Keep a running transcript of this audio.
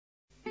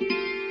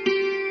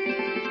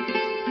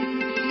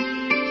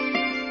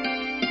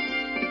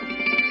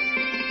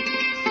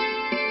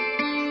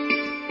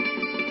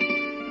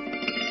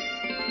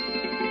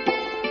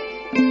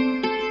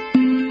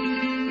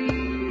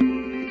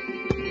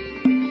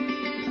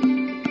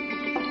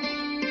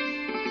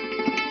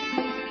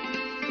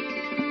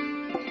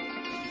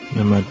น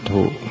มัต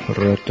ถุ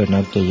รัต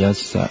นัตยัส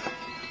สะ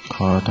ข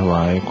อถว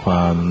ายคว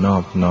ามนอ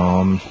บน้อ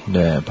มแ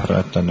ด่พระ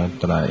รัตน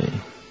ตรัย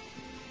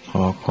ข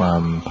อควา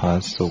มผา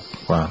สุก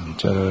ความ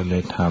เจริญใน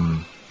ธรรม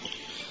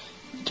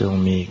จง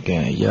มีแ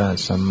ก่ญาติ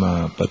สัมมา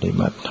ปฏิ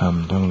บัติธรรม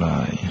ทั้งหล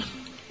าย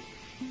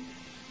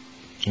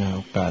โอ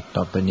กาสต่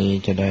อไปนี้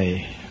จะได้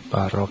ปร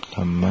ารภธ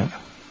รรมะ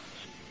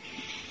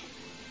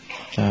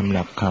ตามห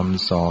ลักค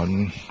ำสอน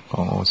ข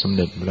ององค์สมเ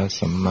ด็จพระ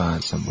สัมมา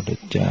สัมพุทธ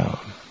เจ้า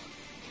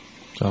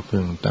ก็พึ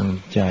งตั้ง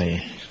ใจ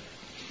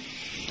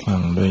ฟั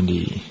งด้วย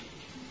ดี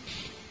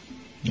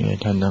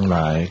ท่านทั้งหล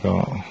ายก็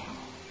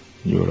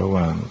อยู่ระห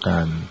ว่างกา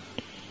ร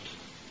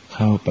เ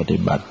ข้าปฏิ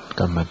บัติ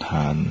กรรมฐ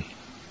าน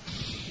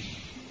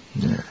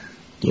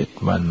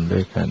7 วันด้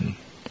วยกัน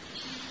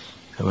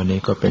วันนี้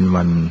ก็เป็น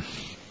วั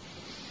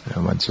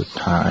นสุด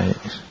ท้าย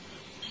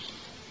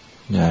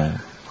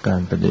กา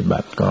รปฏิบั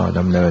ติก็ด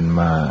ำเนิน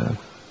มา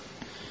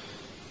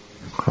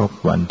ครบ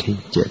วันที่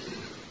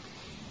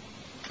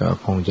7ก็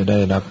คงจะได้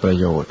รับประ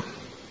โยชน์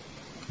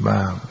บ้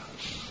าง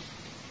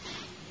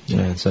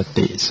ส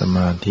ติสม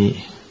าธิ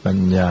ปัญ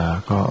ญา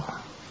ก็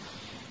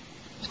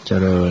เจ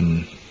ริญ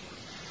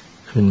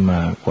ขึ้นม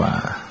ากว่า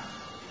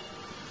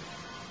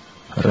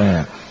แร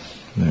ก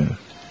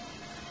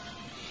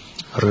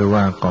หรือ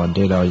ว่าก่อน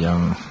ที่เรายัง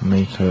ไ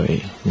ม่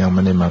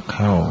ได้มาเ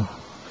ข้า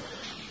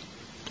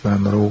ควา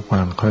มรู้คว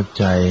ามเข้า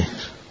ใจ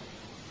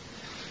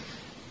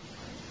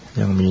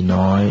ยังมี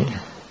น้อย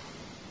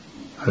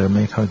หรือไ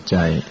ม่เข้าใจ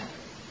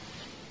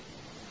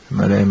ไ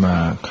ม่ได้มา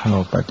เข้า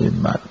ปฏิ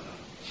บัติ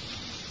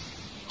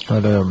ก็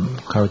เริ่ม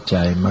เข้าใจ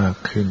มาก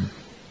ขึ้น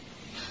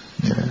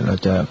เรา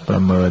จะปร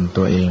ะเมิน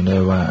ตัวเองได้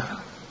ว่า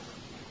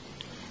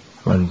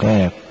วันแร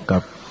กกั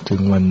บถึ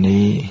งวัน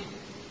นี้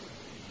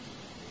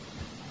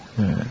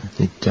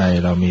จิตใจ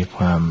เรามีค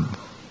วาม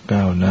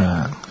ก้าวหน้า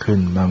ขึ้น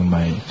บ้างไหม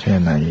แค่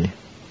ไหน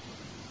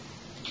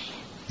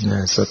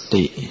ส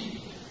ติ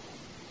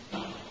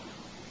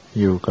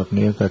อยู่กับเ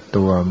นื้อกับ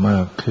ตัวมา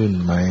กขึ้น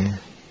ไหม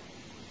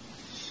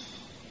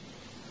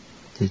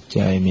จิตใจ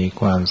มี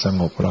ความส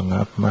งบระ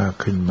งับมาก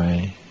ขึ้นไหม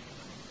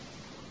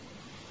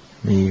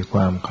มีคว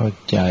ามเข้า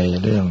ใจ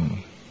เรื่อง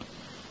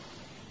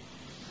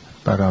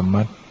ปร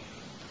มัตถ์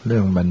เรื่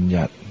องบัญ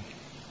ญัติ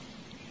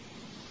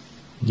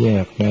แย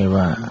กได้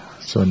ว่า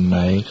ส่วนไหน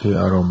คือ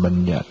อารมณ์บัญ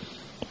ญัติ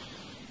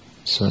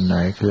ส่วนไหน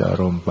คืออา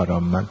รมณ์ปร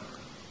มัตถ์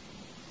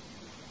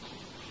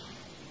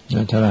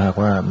ถ้าหาก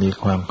ว่ามี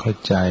ความเข้า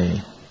ใจ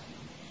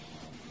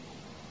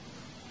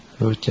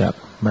รู้จัก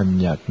บัญ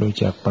ญัติรู้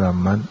จักปร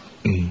มัตถ์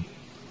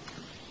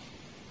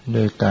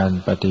ด้วยการ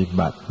ปฏิ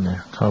บัติ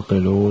เข้าไป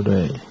รู้ด้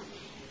วย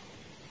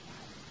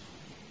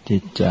จิ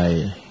ตใจ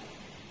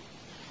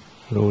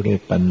รู้ด้วย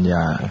ปัญญ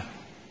า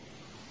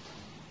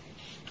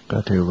ก็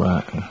ถือว่า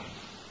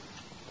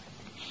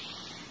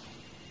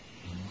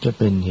จะเ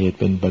ป็นเหตุ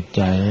เป็นปัจ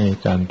จัยให้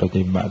การป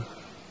ฏิบัติ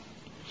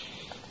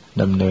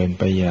ดำเนิน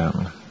ไปอย่าง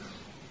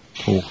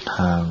ถูกท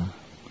าง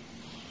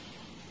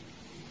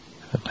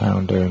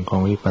เดินขอ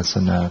งวิปัสส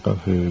นาก็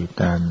คือ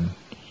การ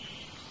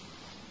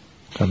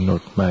กำหน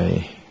ดไป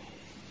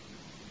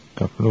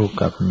กับรูป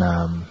กับนา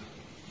ม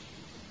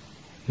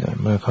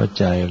เมื่อเข้า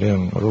ใจเรื่อ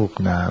งรูป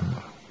นาม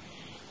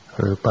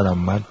หรือปร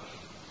มัตถ์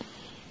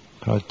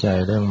เข้าใจ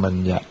เรื่องบัญ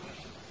ญัติ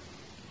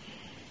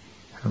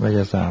ก็จ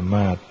ะสาม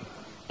ารถ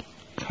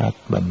คัด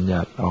บัญ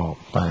ญัติออก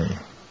ไป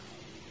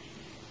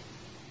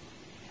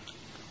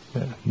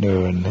เดิ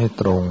นให้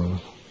ตรง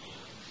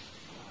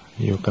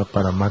อยู่กับป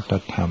รมัตถ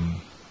ธรรม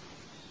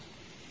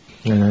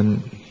ดังนั้น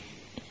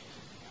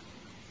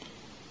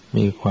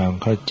มีความ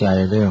เข้าใจ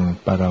เรื่อง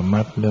ปร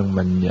มัตถ์เรื่อง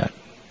บัญญัติ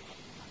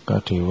ก็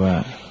ถือว่า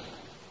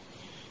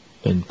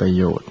เป็นประ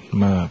โยชน์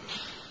มาก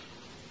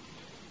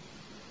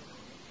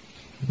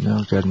นอ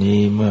กจากนี้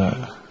เมื่อ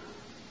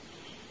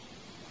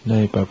ได้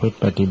ประพฤติ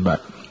ปฏิบั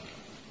ติ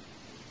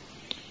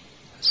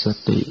ส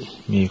ติ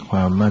มีคว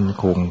ามมั่น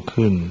คง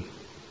ขึ้น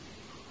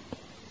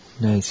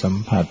ได้สัม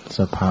ผัส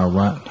สภาว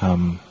ะธรรม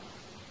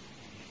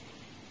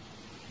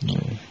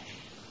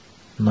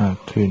มาก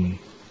ขึ้น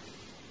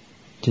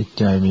จิต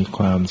ใจมีค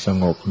วามส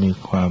งบมี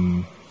ความ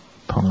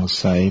ผ่องใ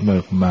สเบิ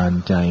กบาน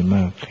ใจม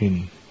ากขึ้น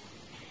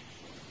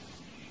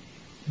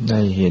ไ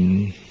ด้เห็น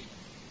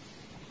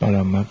ปร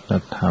มัตถ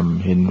ธรรม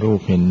เห็นรู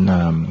ปเห็นน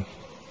าม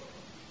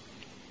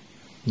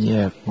แย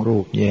กรู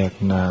ปแยก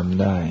นาม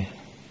ได้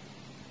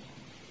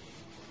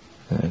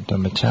ธร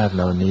รมชาติเ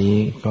หล่านี้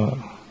ก็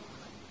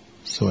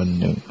ส่วน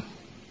หนึ่ง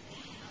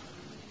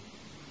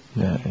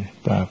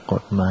ปราก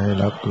ฏมาให้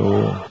รับรู้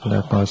แล้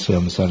วก็เสื่อ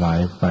มสลา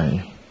ยไป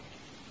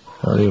เ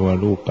ขาเรียกว่า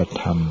รูป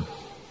ธรรม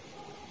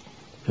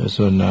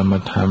ส่วนนาม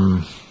ธรรม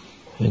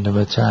เป็นธรร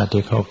มชาติ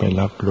ที่เข้าไป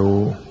รับรู้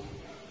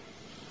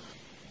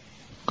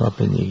ก็เ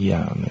ป็นอีกอ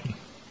ย่างหนึ่ง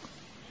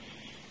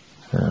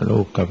รู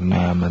ปกับน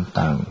ามมัน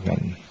ต่างกั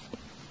น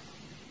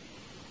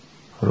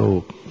รู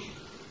ป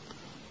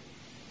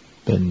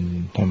เป็น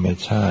ธรรม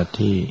ชาติ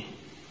ที่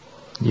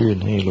ยื่น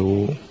ให้รู้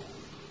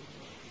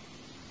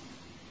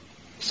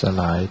ส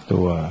ลาย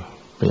ตัว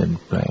เปลี่ยน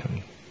แปลง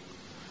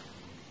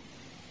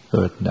เ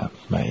กิดดับ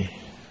ไป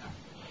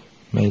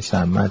ไม่ส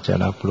ามารถจะ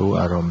รับรู้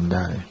อารมณ์ไ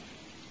ด้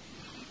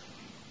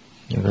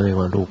นี่ก็เรียก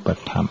ว่ารูป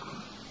ธรรม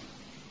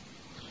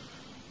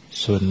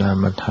ส่วนนา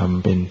มธรรม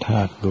เป็นธ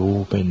าตุรู้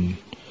เป็น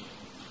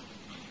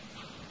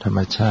ธรรม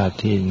ชาติ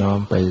ที่น้อม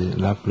ไป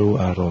รับรู้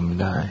อารมณ์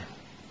ได้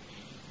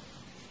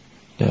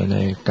แต่ใน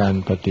การ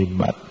ปฏิ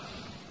บัติ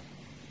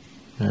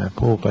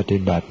ผู้ปฏิ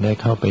บัติได้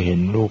เข้าไปเห็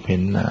นรูปเห็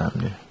นนาม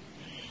เนี่ย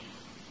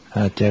อ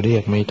าจจะเรีย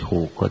กไม่ถู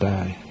กก็ได้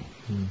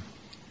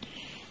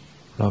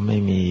เพราะไม่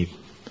มี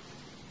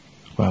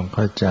ความเ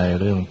ข้าใจ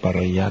เรื่องป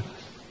ริยัติ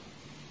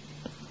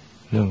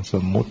เรื่องส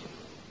มมุติ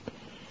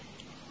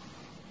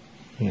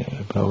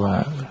เพราะว่า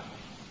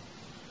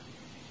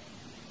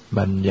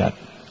บัญญัติ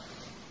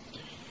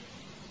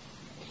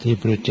ที่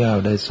พระเจ้า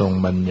ได้ทรง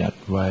บัญญัติ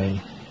ไว้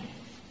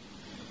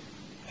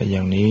อย่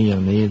างนี้อย่า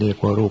งนี้เรียก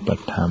ว่ารูป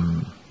ธรรม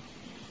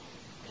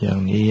อย่าง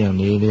นี้อย่าง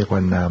นี้เรียกว่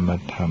านาม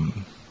ธรรม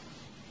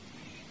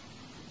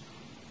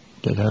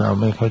แต่ถ้าเรา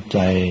ไม่เข้าใจ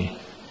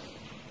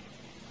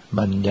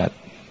บัญญัติ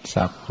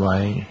ศัพท์ไว้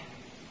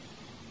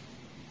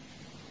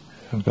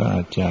ก็อ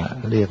าจจะ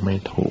เรียกไม่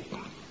ถูก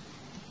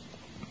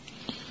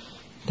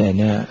แ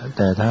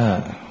ต่ถ้า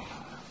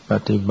ป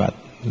ฏิบัติ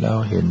แล้ว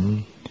เ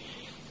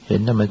ห็น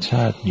ธรรมช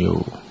าติอยู่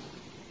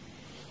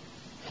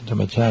ธร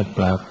รมชาติ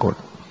ปรากฏ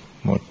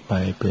หมดไป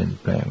เปลี่ยน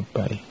แปลงไป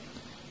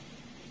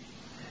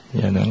อ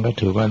ย่างนั้นก็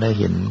ถือว่าได้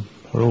เห็น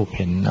รูปเ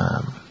ห็นนา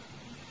ม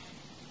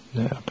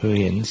คือ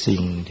เห็นสิ่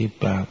งที่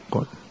ปราก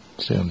ฏ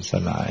เสื่อมส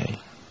ลาย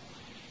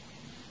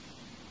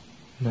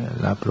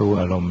รับรู้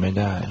อารมณ์ไม่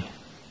ได้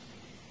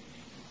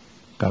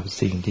กับ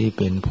สิ่งที่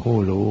เป็นผู้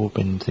รู้เ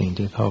ป็นสิ่ง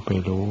ที่เข้าไป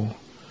รู้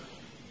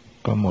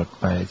ก็หมด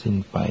ไปสิ้น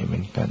ไปเหมื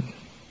อนกัน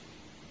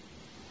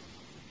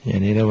อย่า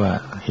งนี้เรียกว่า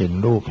เห็น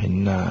รูปเห็น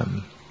นาม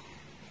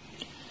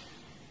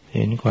เ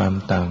ห็นความ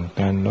ต่าง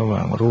กันระหว่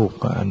างรูป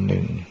ก็อันห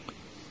นึ่ง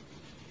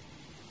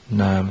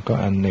นามก็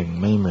อันหนึ่ง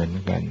ไม่เหมือน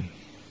กัน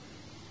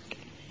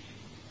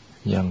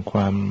อย่างคว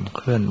ามเ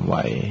คลื่อนไหว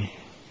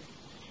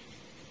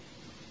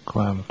คว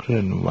าม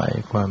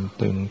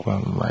ตึงควา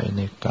มไหวใ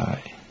นกาย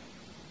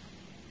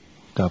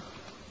กับ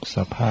ส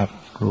ภาพ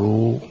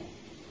รู้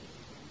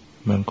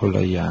มันคนล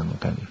ะอย่าง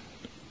กัน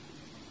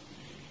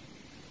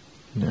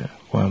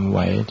ความไหว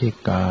ที่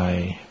กาย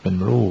เป็น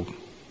รูป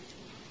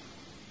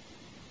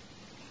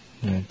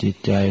จิต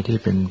ใจที่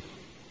เป็น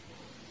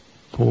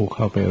ผู้เ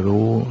ข้าไป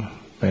รู้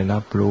ไปรั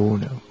บรู้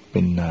เนี่ยเ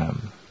ป็นนาม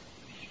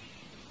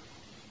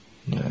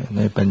ใ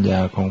นปัญญา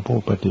ของผู้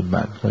ปฏิ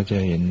บัติก็จะ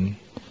เห็น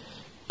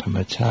ธรรม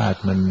ชาติ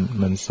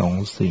มันสอง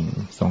สิ่ง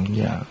สอง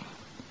อย่าง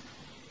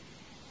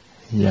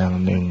อย่าง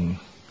หนึ่ง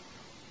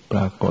ป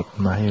รากฏ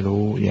มาให้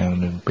รู้อย่าง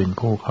หนึ่งเป็น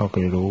ผู้เข้าไป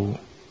รู้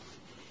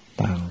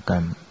ต่างกั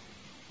น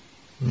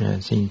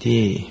สิ่ง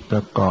ที่ปร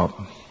ะกอบ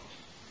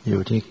อ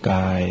ยู่ที่ก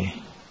าย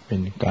เป็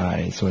นกาย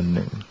ส่วนห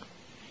นึ่ง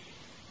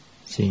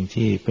สิ่ง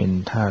ที่เป็น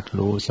ธาตุ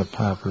รู้สภ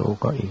าพรู้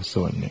ก็อีก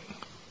ส่วนหนึ่ง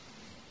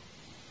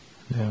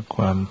ค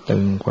วามตึ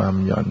งความ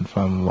หย่อนคว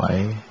ามไหว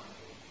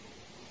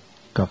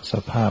กับส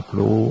ภาพ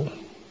รู้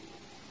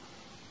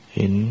เ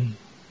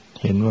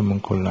ห็นว่ามัน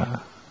คน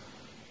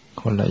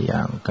ละอย่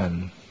างกัน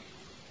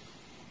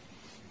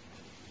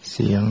เ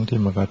สียงที่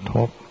มากระท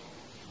บ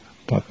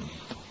กับ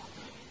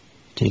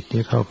จิต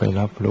ที่เข้าไป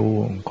รับรู้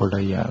คนล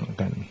ะอย่าง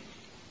กัน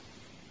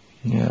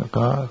เนี่ย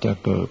ก็จะ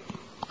เกิด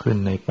ขึ้น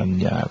ในปัญ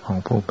ญาของ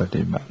ผู้ป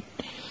ฏิบัติ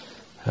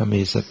ถ้า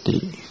มีสติ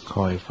ค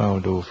อยเฝ้า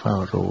ดูเฝ้า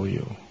รู้อ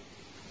ยู่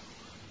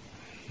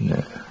เ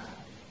นี่ย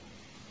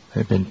ใ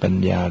ห้เป็นปัญ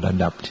ญาระ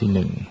ดับที่ห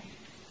นึ่ง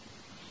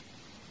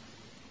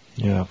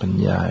เนี่ยปัญ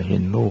ญาเห็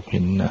นรูปเ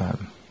ห็นนาม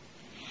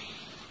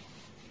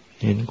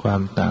เห็นควา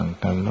มต่าง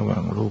กันระหว่า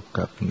งรูป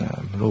กับนา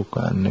มรูป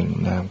ก็อันหนึ่ง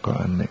นามก็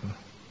อันหนึ่ง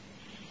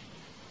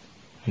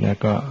แล้ว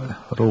ก็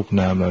รูป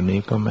นามเหล่านี้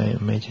ก็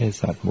ไม่ใช่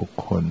สัตว์บุค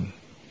คล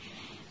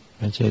ไ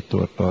ม่ใช่ตั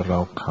วตนเร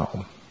าเขา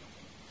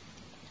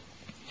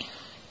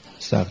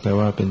สักแต่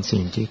ว่าเป็น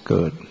สิ่งที่เ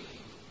กิด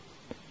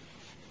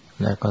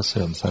และก็เ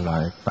สื่อมสลา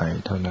ยไป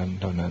เท่า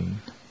นั้น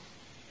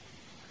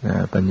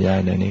ปัญญา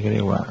ในนี้ก็เ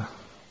รียกว่า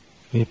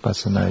วิปัส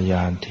สนาญ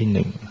าณที่ห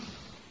นึ่ง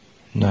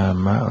นา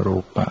มรู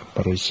ปป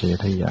ริเฉ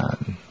ทญาณ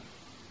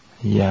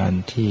ญาณ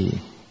ที่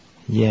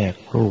แยก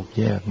รูป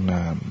แยกน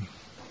าม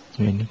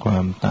เห็นควา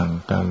มต่าง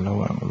กันระ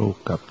หว่างรูป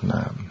กับน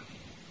าม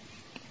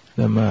แล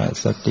ะเมื่อ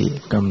สติ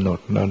กำหนด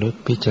ระลึก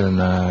พิจาร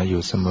ณาอ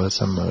ยู่เส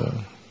มอ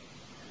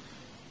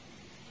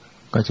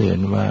ก็จะเห็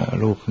นว่า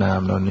รูปนาม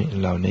เห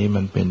ล่านี้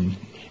มันเ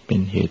ป็น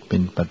เหตุเป็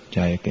นปัจ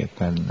จัยแก่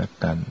กันและ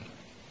กัน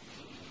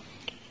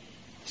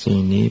สิ่ง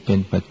นี้เป็น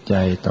ปัจ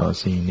จัยต่อ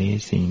สิ่ง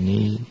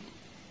นี้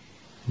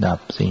ดับ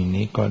สิ่ง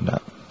นี้ก็ดั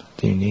บ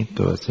สิ่งนี้เ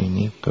กิดสิ่ง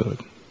นี้เกิด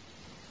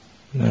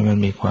และมัน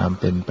มีความ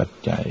เป็นปัจ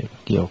จัย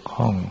เกี่ยว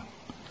ข้อง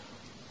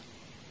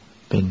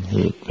เป็นเห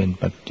ตุเป็น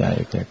ปัจจัย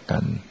แก่กั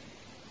น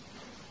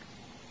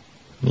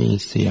มี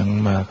เสียง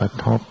มากระ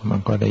ทบมัน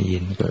ก็ได้ยิ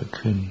นเกิด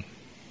ขึ้น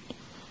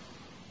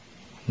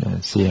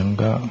เสียง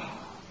ก็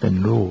เป็น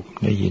รูป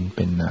ได้ยินเ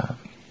ป็นนาม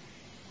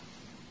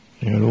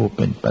รูป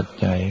เป็นปัจ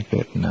จัยเ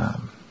กิดนาม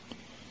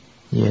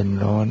เย็น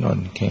ร้อนอ่อ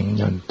นแข็งห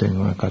ย่อนตึง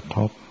มากระท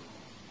บ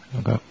แล้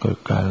วก็เกิด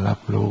การรับ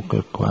รู้เกิ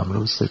ดความ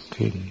รู้สึก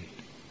ขึ้น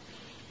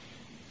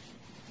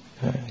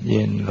เ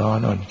ย็นร้อน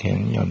อ่อนแข็ง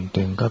หย่อน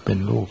ตึงก็เป็น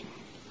รูป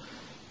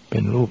เป็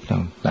นรูป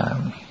ต่าง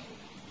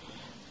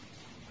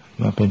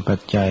ๆมาเป็นปัจ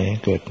จัยให้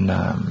เกิดน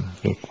าม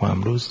เกิดความ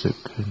รู้สึก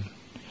ขึ้น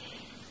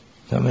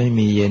ถ้าไม่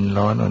มีเย็น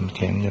ร้อนอ่อนแ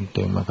ข็งเย็น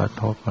ตึงมากระ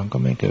ทบมันก็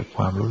ไม่เกิดค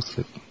วามรู้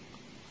สึก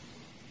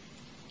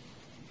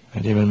อั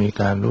นที่มันมี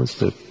การรู้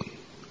สึก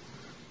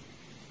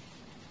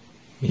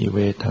มีเว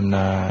ทน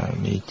า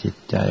มีจิต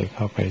ใจเ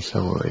ข้าไปเส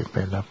วยไป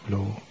รับ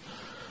รู้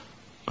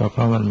ก็เพ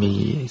ราะมันมี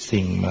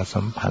สิ่งมา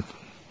สัมผัส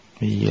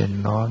มีเย็น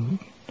ร้อน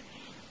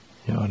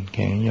หย่อนแ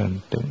ข็งหย่อน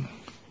ตึง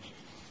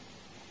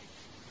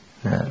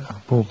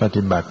ผู้ป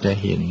ฏิบัติจะ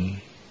เห็น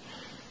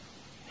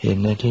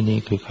ในที่นี้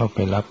คือเข้าไป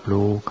รับ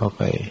รู้เข้า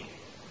ไป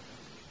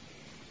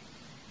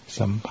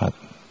สัมผัส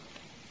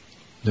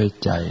ด้วย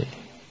ใจ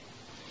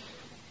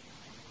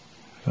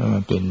ว่ามั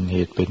นเป็นเห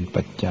ตุเป็น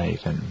ปัจจัย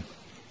กัน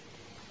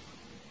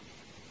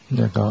แ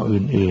ล้วก็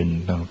อื่น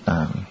ๆต่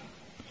าง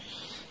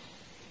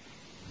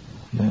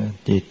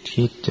ๆจิต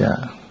คิดจะ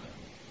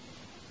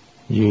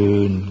ยื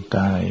นก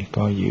าย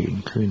ก็ยืน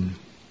ขึ้น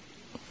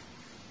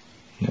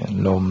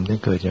ลมที่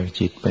เกิดจาก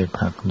จิตไปผ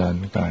ลักดัน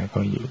กายก็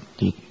ยืน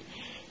จิต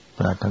ป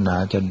รารถนา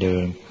จะเดิ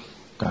น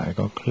กาย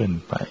ก็เคลื่อน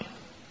ไป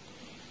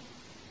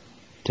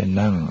จะ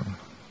นั่ง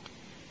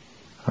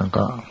มัน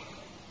ก็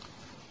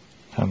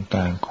ทำก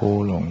ารโค้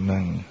ลง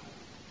นั่ง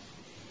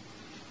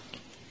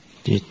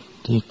จิต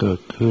ที่เกิ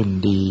ดขึ้น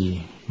ดี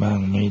บ้าง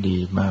ไม่ดี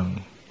บ้าง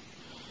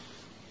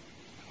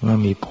ว่า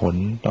มีผล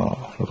ต่อ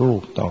รู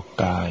ปต่อ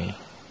กาย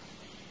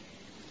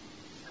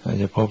เรา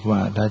จะพบว่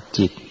าถ้า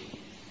จิต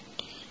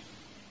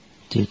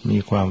มี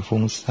ความ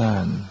ฟุ้งซ่า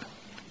น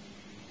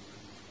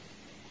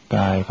ก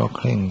ายก็เ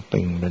คร่ง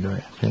ตึงไปด้วย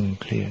เคร่ง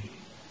เครียด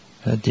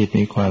ถ้าจิต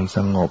มีความส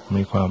งบ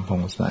มีความผ่อ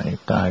งใส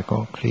กายก็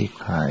คลี่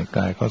คลายก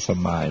ายก็ส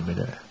บายไป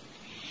ด้วย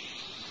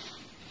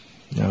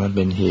มันเ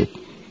ป็นเหตุ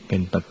เป็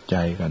นปัจ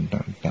จัยกัน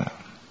ต่าง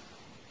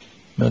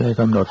ๆไม่ได้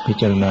กำหนดพิ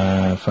จารณา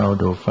เฝ้า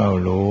ดูเฝ้า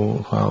รู้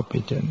เฝ้าพิ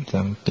จารณา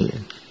สังเก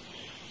ต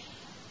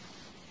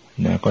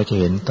ก็จะ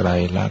เห็นไตร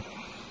ลักษณ์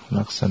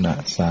ลักษณะ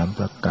3ป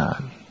ระกา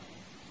ร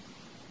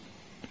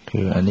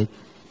คืออนิจ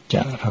จ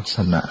ลัก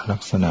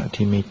ษณะ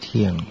ที่ไม่เ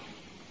ที่ยง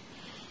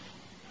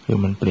คือ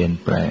มันเปลี่ยน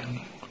แปลง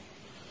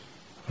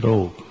รู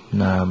ป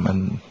นาม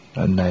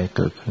อันใดเ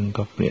กิดขึ้น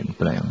ก็เปลี่ยนแ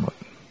ปลงหมด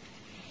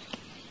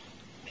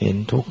เห็น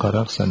ทุกข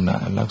ลักษ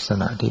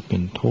ณะที่เป็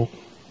นทุกข์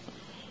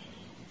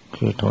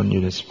คือทนอ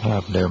ยู่ในสภา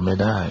พเดิมไม่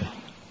ได้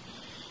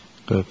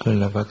เกิดขึ้น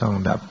แล้วก็ต้อง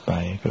ดับไป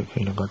เกิดขึ้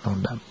นแล้วก็ต้อง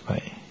ดับไป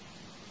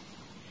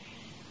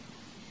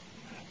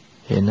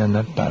เห็นอ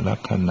นัตตลั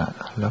ก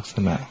ษ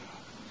ณะ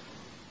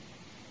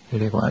ที่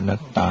เรียกว่าอนั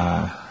ตตา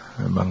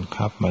บัง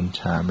คับบัญ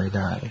ชาไม่ไ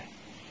ด้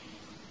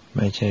ไ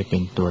ม่ใช่เป็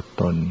นตัว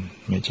ตน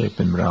ไม่ใช่เ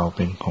ป็นเราเ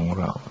ป็นของ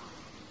เรา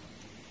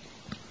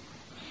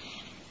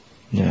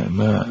เ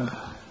มื่อ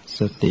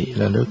สติ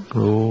ระลึก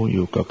รู้อ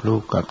ยู่กับรู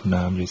ปกับน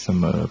ามอยู่เส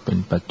มอเป็น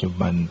ปัจจุ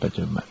บันก็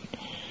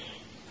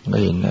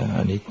เห็นอ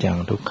นิจจัง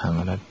ทุกขัง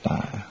อนัตตา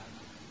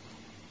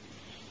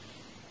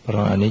เพร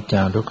าะอนิจ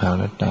จังทุกขังอ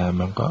นัตตา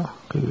มันก็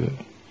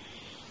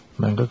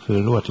คือ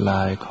ลวดล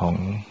ายข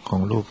อ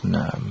งรูปน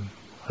าม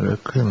หรือ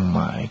เครื่องหม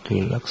ายคื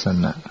อลักษ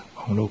ณะ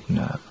ของรูป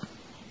นาม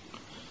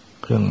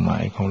เครื่องหมา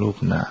ยของรูป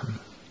นาม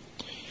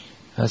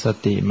ถ้าส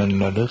ติมัน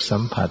ระลึกสั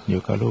มผัสอ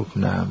ยู่กับรูป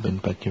นามเป็น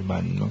ปัจจุบั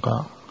นมันก็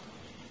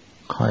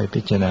ค่อย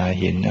พิจารณา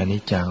เห็นอนิ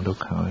จจังทุก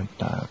ขังอนัต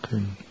ตาขึ้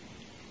น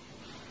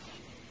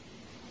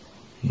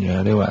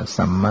เรียกว่า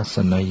สัมมัสส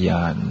นญ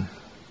าณ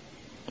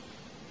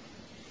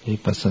วิ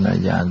ปัสสนา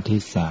ญาณ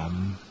ที่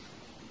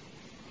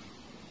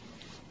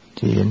3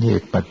ที่เห็นเห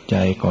ตุปัจ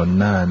จัยก่อน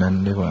หน้านั้น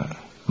เรียกว่า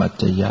ปัจ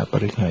จยป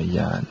ริฆาย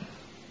าน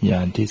ญา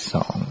ณที่2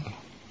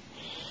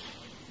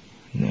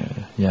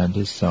ญาณ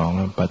ที่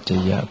2ปัจจ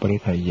ยปริ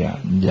ฆายา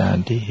นญาณ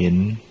ที่เห็น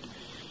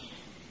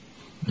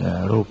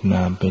รูปน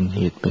ามเป็นเห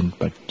ตุเป็น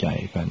ปัจจัย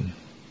กัน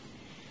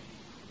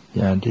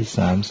ญาณที่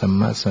3สัม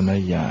มัสสน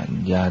ญาณ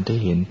ญาณที่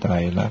เห็นไตร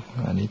ลักษณ์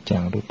อนิจจั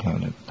งทุกขัง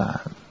อนัตตา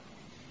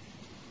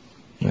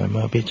เ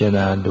มื่อพิจารณ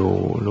าดู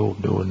รูป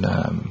ดูน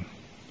าม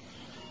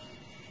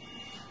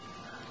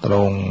ตร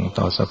ง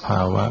ต่อสภ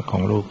าวะขอ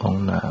งรูปของ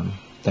นาม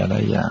แต่ละ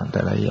อย่า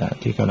ง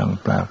ที่กำลัง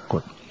ปราก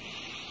ฏ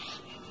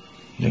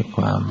ด้วยค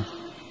วาม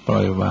ปล่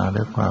อยวาง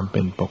ด้วยความเ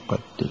ป็นปก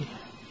ติ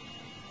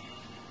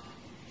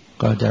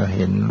ก็จะเ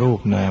ห็นรู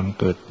ปนาม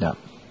เกิดดับ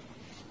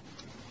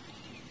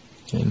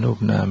เห็นรูป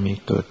นามมี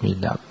เกิดมี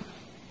ดับ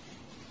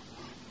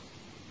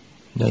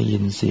ได้ยิ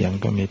นเสียง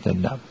ก็มีแต่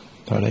ดับ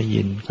พอได้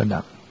ยินก็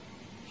ดับ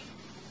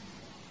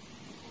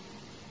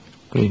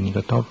กลิ่นก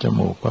ระทบจ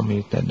มูกก็มี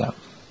แต่ดับ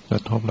กร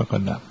ะทบแล้วก็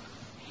ดับ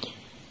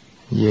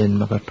เย็น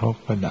มากระทบ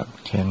ก็ดับ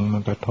แข็งมา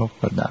กระทบ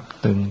ก็ดับ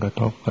ตึงกระ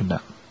ทบก็ดั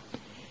บ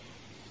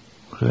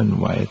เคลื่อน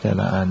ไหวแต่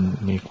ละอัน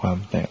มีความ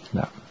แตก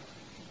ดับ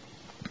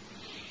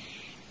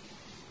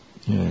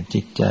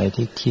จิตใจ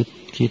ที่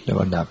คิดแล้ว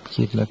ก็ดับ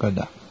คิดแล้วก็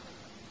ดับ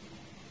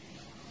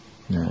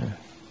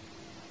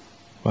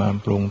ความ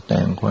ปรุงแ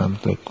ต่งความ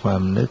ตรึกควา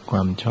มนึกคว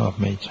ามชอบ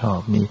ไม่ชอบ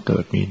มีเกิ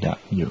ดมีดับ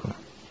อยู่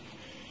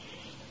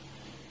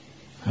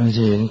จ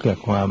ะเห็นเกิด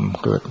ความ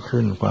เกิด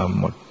ขึ้นความ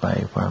หมดไป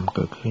ความเ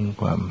กิดขึ้น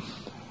ความ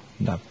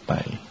ดับไป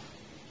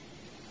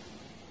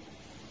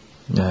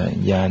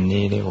ญาณ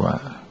นี้เรียกว่า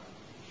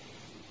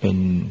เ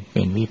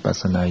ป็นวิปัส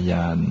สนาญ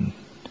าณ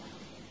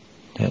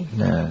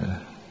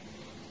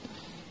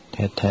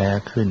แท้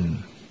ขึ้น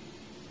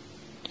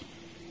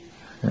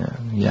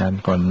ญาณ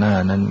ก่อนหน้า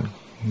นั้น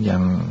ยั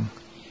ง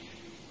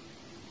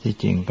ที่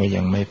จริงก็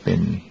ยังไม่เป็น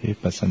วิ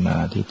ปัสสนา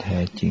ที่แท้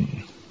จริง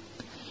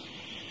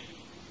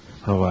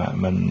เพราะว่า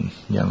มัน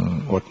ยัง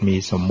อดมี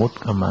สมมุติ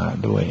เข้ามา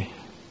ด้วย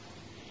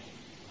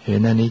เห็น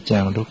อนิจจั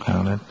งทุกขัง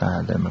อนัตตา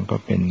แต่มันก็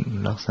เป็น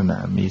ลักษณะ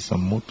มีส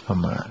มมุติเข้า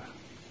มา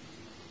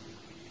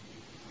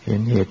เห็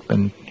นเหตุเป็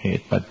นเห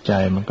ตุปัจจั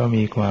ยมันก็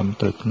มีความ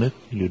ตรึกนึก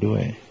อยู่ด้ว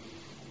ย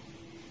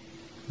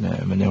นะ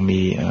มันยัง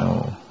มีเอา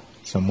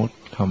สมมุติ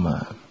เข้ามา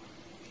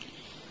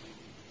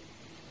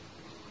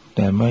แ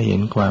ต่เมื่อเห็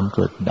นความเ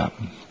กิดดับ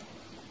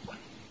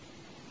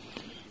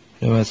เ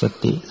รียกว่าส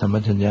ติสัมป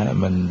ชัญญะ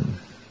มัน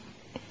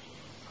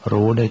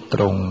รู้ได้ต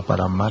รงป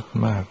รมัตถ์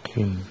มาก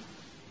ขึ้น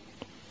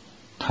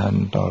ทัน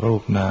ต่อรู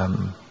ปนาม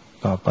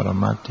ต่อปร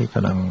มัตถ์ที่ก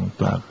ำลัง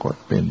ปรากฏ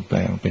เปลี่ยนแปล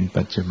งเป็น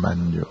ปัจจุบัน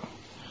อยู่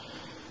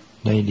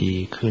ได้ดี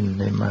ขึ้น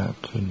ได้มาก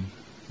ขึ้น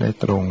ได้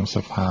ตรงส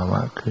ภาว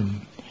ะขึ้น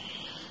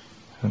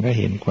มันก็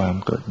เห็นความ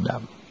เกิดดั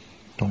บ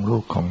ตรงรู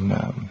ปของน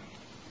าม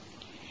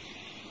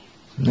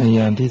ในญ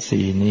าณที่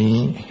สี่นี้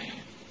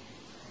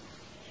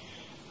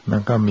มั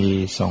นก็มี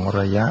สอง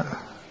ระ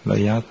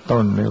ยะ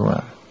ต้นเรียกว่า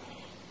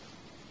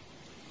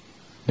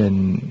เป็น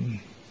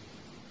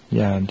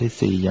ญาณที่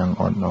สี่อย่าง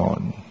อ่อ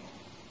น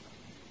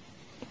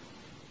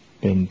ๆ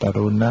เป็นต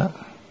รุณะ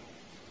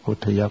อุ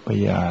ทยพ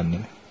ยาน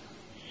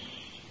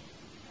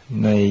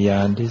ในญ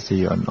าณที่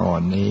สี่อ่อ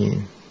นๆนี้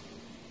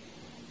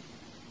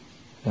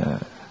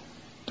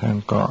ท่าน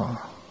ก็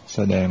แส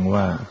ดง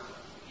ว่า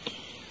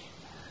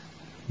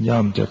ย่อ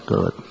มจะเ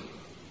กิด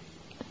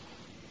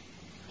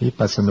วิ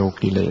ปัสสนู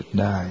กิเลส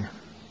ได้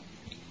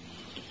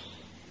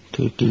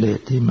คือกิเลส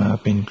ที่มา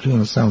เป็นเครื่อ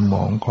งเศร้าหม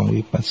องของ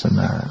วิปัสส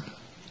นา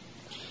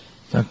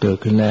ถ้าเกิด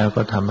ขึ้นแล้ว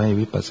ก็ทำให้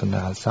วิปัสสน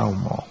าเศร้า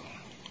หมอง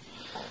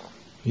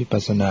วิปั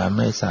สสนาไ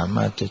ม่สาม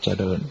ารถจะเจ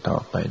ริญต่อ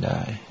ไปได้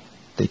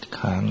ติด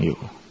ค้างอยู่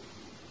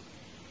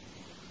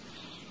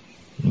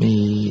มี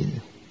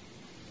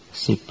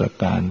10ประ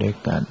การด้วย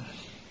กัน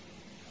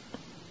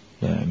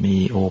มี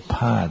โอภ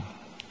าส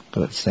เ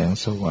กิดแสง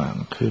สว่าง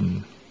ขึ้น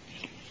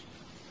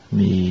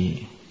มี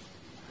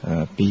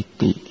ปี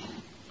ติ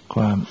ค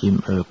วามอิ่ม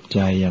เอิบใจ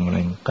อย่างแร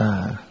งกล้า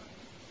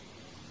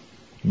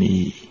มี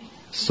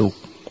สุข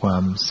ควา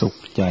มสุข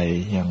ใจ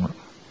อ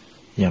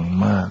ย่าง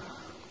มาก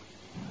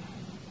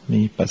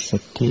มีปัสสั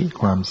ทธิ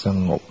ความส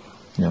งบ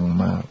อย่าง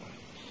มาก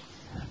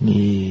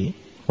มี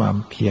ความ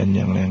เพียรอ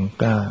ย่างแรง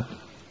กล้า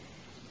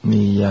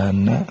มีญา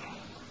ณะ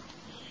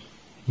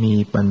มี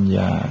ปัญญ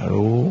า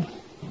รู้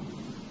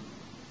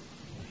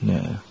เ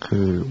นี่ย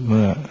คือเ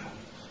มื่อ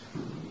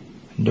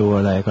ดูอ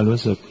ะไรก็รู้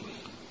สึก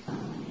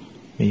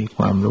มีค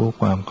วามรู้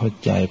ความเข้า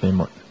ใจไปห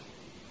มด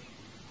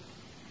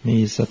มี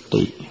ส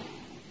ติ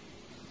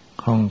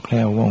คล่องแค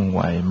ล่วว่องไ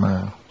วมา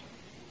ก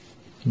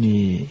มี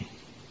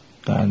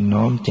การ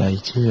น้อมใจ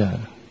เชื่อ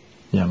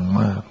อย่าง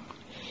มาก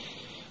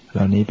เห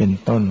ล่านี้เป็น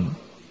ต้น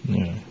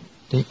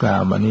ที่กล่า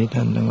วมานี้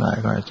ท่านทั้งหลาย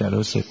ก็อาจจะ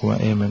รู้สึกว่า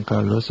มันก็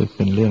รู้สึกเ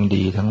ป็นเรื่อง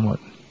ดีทั้งหมด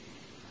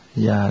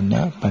ญาณ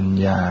ปัญ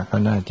ญาก็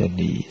น่าจะ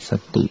ดีส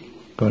ติ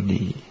ก็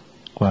ดี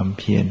ความเ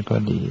พียรก็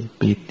ดี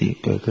ปีติ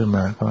เกิดขึ้นม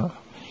าก็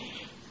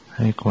ใ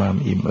ห้ความ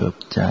อิ่มเอิบ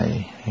ใจ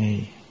ให้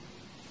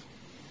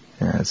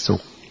สุ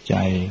ขใจ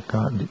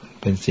ก็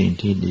เป็นสิ่ง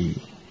ที่ดี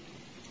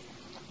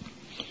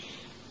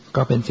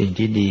ก็เป็นสิ่ง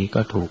ที่ดี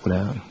ก็ถูกแ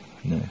ล้ว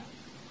นะ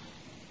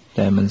แ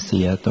ต่มันเ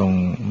สียตรง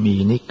มี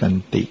นิกขัน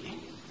ติ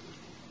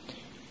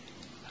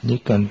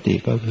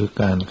ก็คือ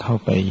การเข้า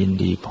ไปยิน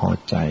ดีพอ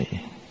ใจ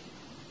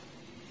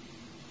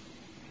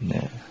น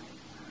ะ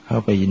เข้า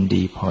ไปยิน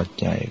ดีพอ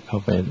ใจเข้า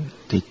ไป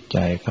ติดใจ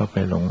เข้าไป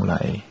หลงไหล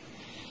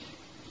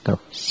กับ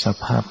ส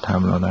ภาพธรร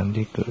มเหล่านั้น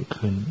ที่เกิด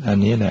ขึ้นอัน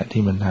นี้แหละ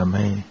ที่มันทำใ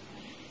ห้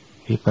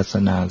วิปัสส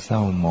นาเศร้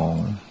าหมอง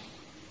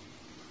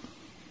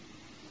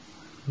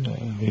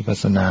วิปัส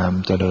สนา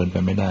จะเดินไป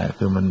ไม่ได้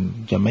คือมัน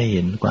จะไม่เ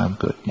ห็นความ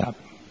เกิดดับ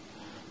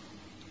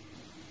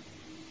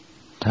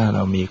ถ้าเร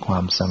ามีควา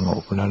มสง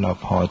บแล้วเรา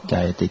พอใจ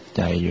ติดใ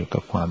จอยู่กั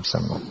บความส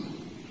งบ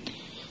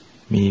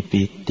มี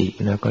ปีติ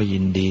แล้วก็ยิ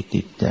นดี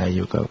ติดใจอ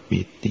ยู่กับปี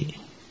ติ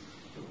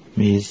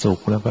มีสุข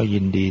แล้วก็ยิ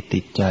นดีติ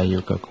ดใจอ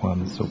ยู่กับความ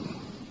สุข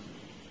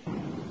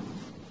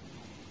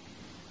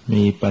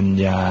มีปัญ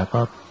ญา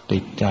ก็ติ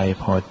ดใจ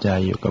พอใจ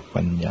อยู่กับ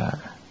ปัญญา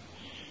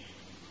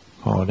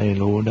พอได้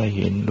รู้ได้เ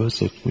ห็นรู้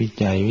สึกวิ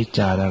จัยวิจ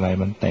ารอะไร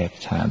มันแตก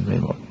ฉานไป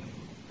หมด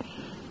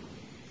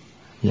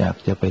อยาก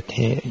จะไปเท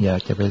ศอยา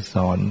กจะไปส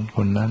อนค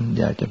นนั้น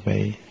อยากจะไป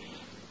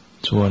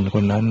ชวนค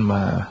นนั้นม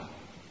า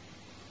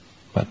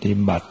ปฏิ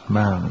บัติ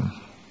บ้าง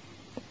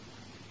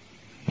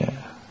เนี่ย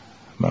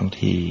บาง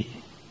ที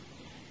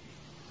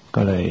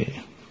ก็เลย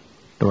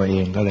ตัวเอ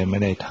งก็เลยไม่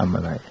ได้ทำอ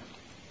ะไร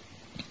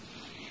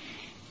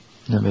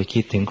นั่นไป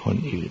คิดถึงคน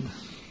อื่น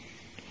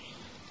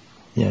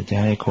อยากจะ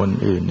ให้คน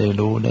อื่นได้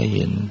รู้ได้เ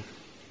ห็น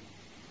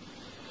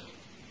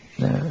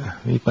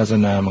วิปัสส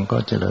นามันก็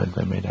เจริญไป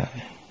ไม่ได้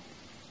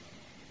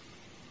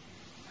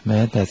แม้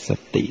แต่ส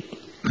ติ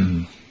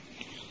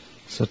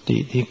สติ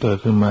ที่เกิด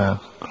ขึ้นมา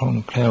คล่อง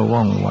แคล่ว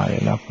ว่องไว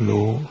รับ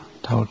รู้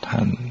ท เท่า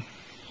ทัน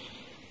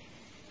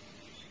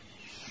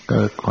เ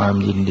กิดความ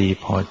ยินดี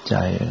พอใจ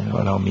ว่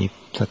าเรามี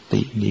ส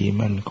ติดี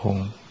มั่นคง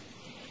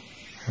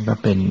ก็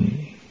เ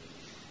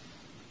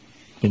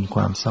ป็นค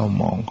วามเศร้าห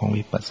มองของ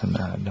วิปัสสน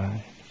าได้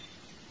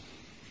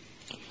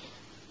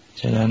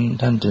ฉะนั้น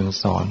ท่านจึง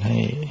สอนให้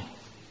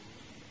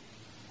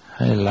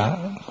ละ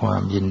ควา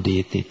มยินดี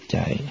ติดใจ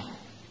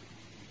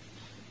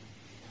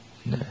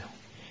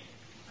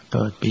เ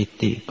กิดปิ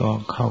ติก็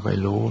เข้าไป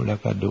รู้แล้ว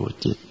ก็ดู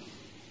จิต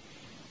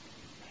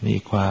มี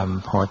ความ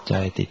พอใจ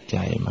ติดใจ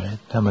ไหม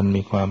ถ้ามัน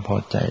มีความพอ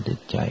ใจติด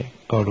ใจ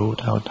ก็รู้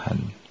เท่าทัน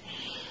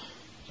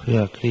เพื่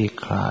อคลี่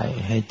คลาย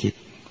ให้จิต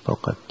ป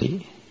กติ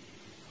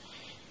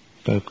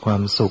เกิดควา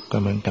มสุขก็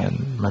เหมือนกัน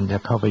มันจะ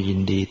เข้าไปยิ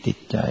นดีติด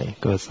ใจ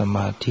เกิดสม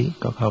าธิ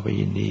ก็เข้าไป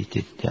ยินดี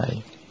ติดใจ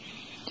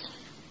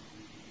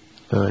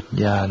เกิด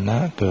ญาณะ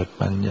เกิด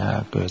ปัญญา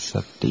เกิดส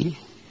ติ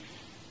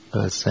เ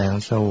กิดแสง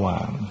สว่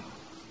าง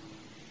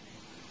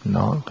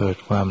เกิด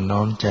ความน้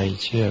อมใจ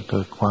เชื่อเ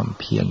กิดความ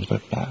เพียรก็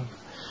ตาม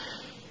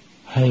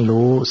ให้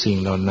รู้สิ่ง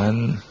เหล่านั้น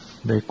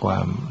ด้วยควา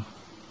ม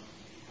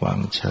วาง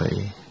เฉย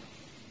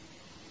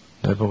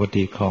โดยปก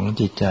ติของ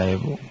จิตใจ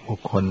บุค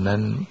คลนั้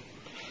น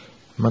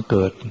เมื่อเ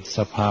กิดส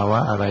ภาวะ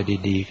อะไร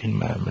ดีๆขึ้น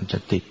มามันจะ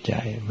ติดใจ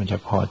มันจะ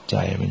พอใจ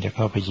มันจะเ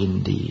ข้าไปยิน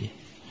ดี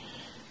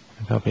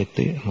เข้าไป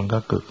มันก็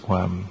เกิดคว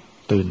าม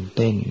ตื่นเ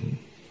ต้น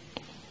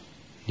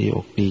ดีอ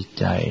กดี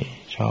ใจ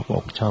ชอบอ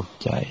กชอบ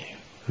ใจ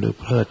หรือ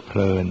เพลิดเพ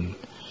ลิน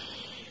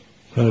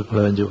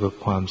อยู่กับ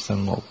ความส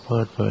งบเพลิ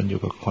ดเพลินอ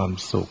ยู่กับความ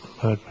สุขเ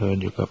พลิดเพลิน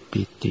อยู่กับ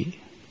ปิติ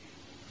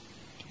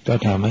ก็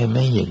ทำให้ไ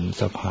ม่เห็น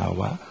สภา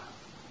วะ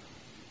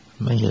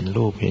ไม่เห็น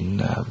รูปเห็น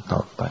นามต่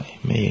อไป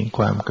ไม่เห็นค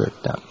วามเกิด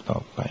ดับต่อ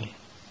ไป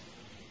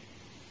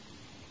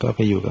ก็ไป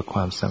อยู่กับคว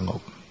ามสง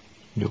บ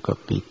อยู่กับ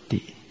ปิ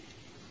ติ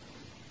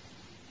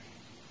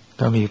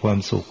ก็มีความ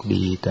สุข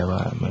ดีแต่ว่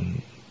า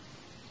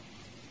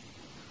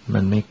มั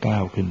นไม่ก้า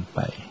วขึ้นไป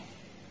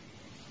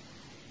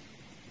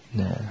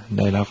นะไ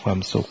ด้รับความ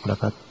สุขแล้ว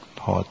ก็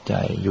พอใจ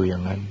อยู่อย่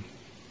างนั้น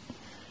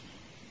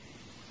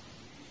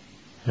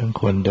เรื่อง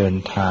คนเดิน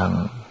ทาง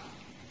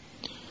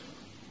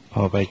พ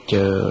อไปเจ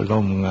อ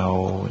ร่มเงา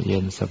เย็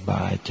นสบ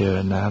ายเจอ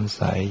น้ำใ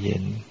สเย็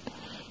น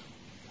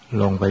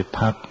ลงไป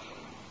พัก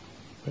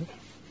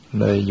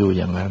เลยอยู่อ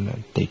ย่างนั้น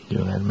ติดอยู่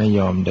อย่างนั้นไม่ย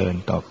อมเดิน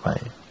ต่อไป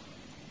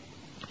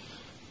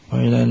เพรา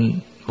ะฉะนั้น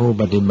ผู้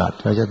ปฏิบัติ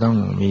ก็จะต้อง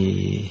มี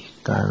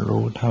การ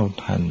รู้เท่า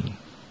ทัน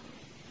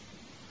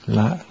ล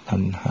ะตั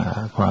ณหา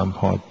ความพ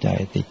อใจ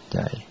ติดใจ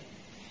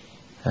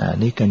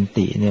นิกัน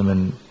ติเนี่ยมัน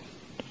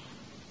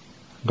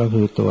ก็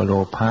คือตัวโล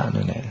ภะ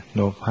นั่นแหละโ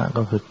ลภะ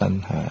ก็คือตัณ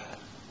หา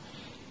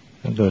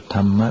เกิดธ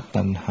รรมะ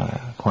ตัณหา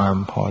ความ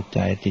พอใจ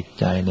ติด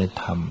ใจใน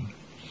ธรรม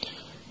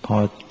พอ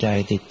ใจ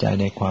ติดใจ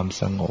ในความ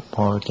สงบพ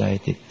อใจ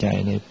ติดใจ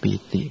ในปี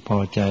ติพอ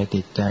ใจ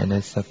ติดใจใน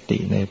สติ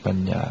ในปัญ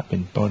ญาเป็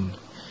นต้น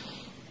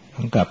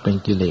มันกลับเป็น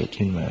กิเลส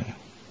ขึ้นมา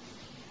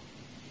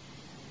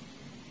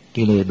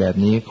กิเลสแบบ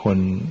นี้คน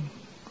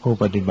ผู้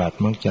ปฏิบัติ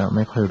มักจะไ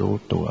ม่ค่อยรู้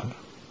ตัว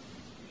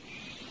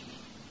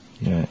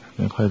เนี่ยไ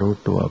ม่ค่อยรู้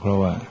ตัวเพราะ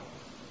ว่า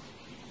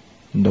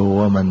ดู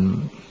ว่ามั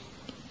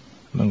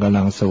นกำ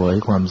ลังเสวย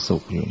ความสุ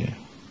ขอยู่เนี่ย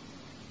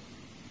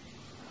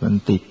มัน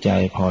ติดใจ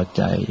พอใ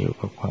จอยู่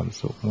กับความ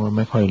สุขมันไ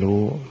ม่ค่อย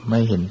รู้ไม่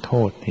เห็นโท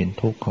ษเห็น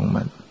ทุกข์ของ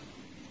มัน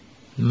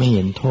ไม่เ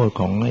ห็นโทษ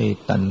ของไอ้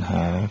ตัณห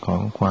าขอ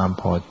งความ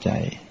พอใจ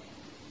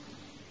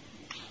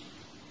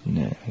เ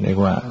นี่ยเรียก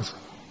ว่า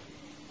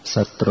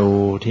ศัตรู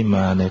ที่ม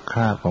าในคร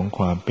าบของค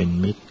วามเป็น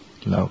มิตร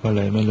เราก็เล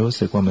ยไม่รู้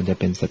สึกว่ามันจะ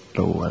เป็นศัต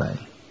รูอะไร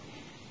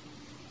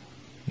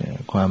เนี่ย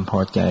ความพอ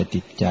ใจ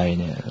ติดใจ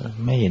เนี่ย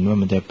ไม่เห็นว่า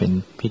มันจะเป็น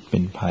พิษเป็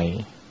นภัย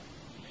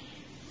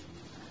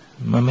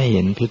เมื่อไม่เ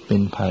ห็นพิษเป็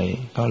นภัย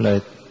ก็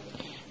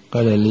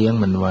เลยเลี้ยง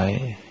มันไว้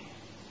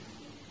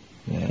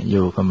อ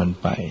ยู่กับมัน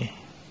ไป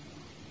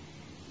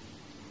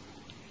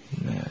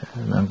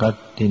มันก็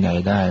ที่ไหน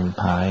ได้มัน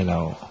พาให้เรา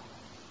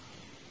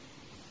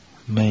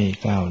ไม่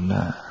ก้าวหน้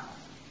า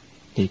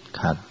ติด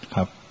ขัดค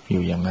รับอ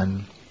ยู่อย่างนั้น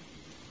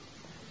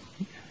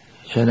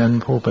ฉะนั้น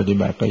ผู้ปฏิ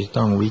บัติก็จะ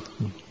ต้อง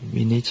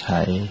วินิจ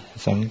ฉัย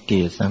สังเก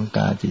ตสังก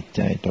าจิตใ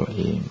จตัวเ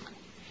อง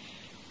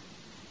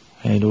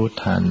ให้รู้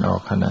ทันออ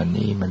กขณะ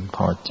นี้มันพ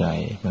อใจ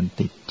มัน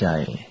ติดใจ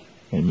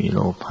ไม่มีโล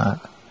ภะ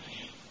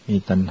มี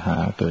ตัณหา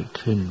เกิด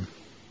ขึ้น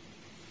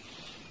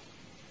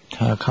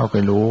ถ้าเข้าไป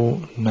รู้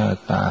หน้า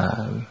ตา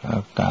อ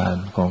าการ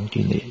ของ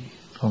กิเลส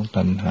ของ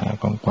ตัณหา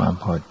ของความ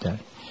พอใจ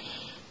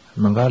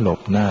มันก็หล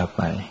บหน้าไ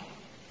ป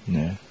น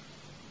ะ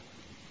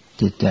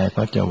จิตใจ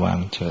ก็จะวาง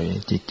เฉย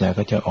จิตใจ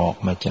ก็จะออก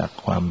มาจาก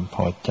ความพ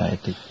อใจ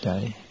ติดใจ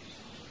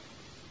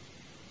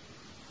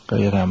ก็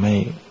จะทำให้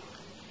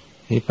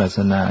วิปัสส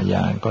นาญ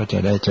าณก็จะ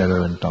ได้เจ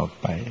ริญต่อ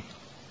ไป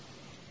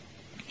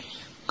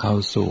เข้า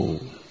สู่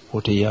อุ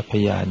ทยพ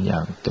ยานอย่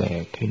างแก่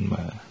ขึ้นม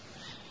า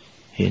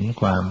เห็น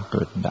ความเ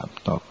กิดดับ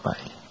ต่อไป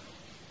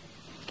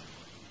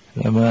แ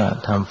ละเมื่อ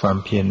ทำความ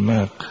เพียรม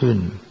ากขึ้น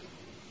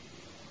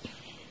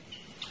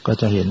ก็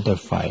จะเห็นแต่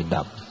ฝ่าย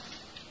ดับ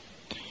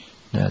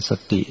ส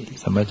ติ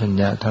สัมปชัญ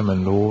ญะถ้ามัน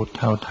รู้เ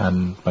ท่าทัน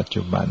ปัจ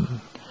จุบัน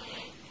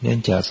เนื่อง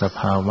จากสภ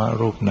าวะ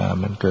รูปนาม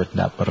มันเกิด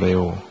ดับเร็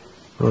ว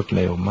รวดเ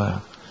ร็วมาก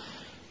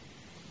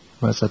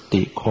เมื่อส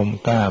ติคม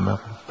กล้ามา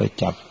ไป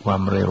จับควา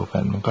มเร็วกั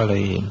นมันก็เล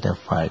ยเห็นแต่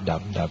ฝ่าย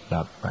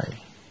ดับไป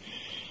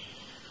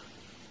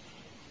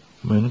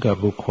เหมือนกับ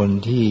บุคคล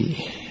ที่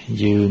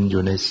ยืนอ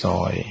ยู่ในซ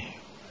อย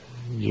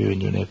ยืน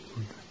อยู่ใน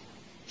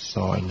ซ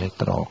อยใน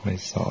ตรอกใน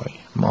ซอย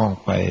มอง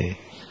ไป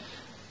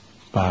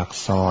ปาก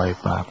ซอย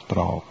ปากตร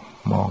อก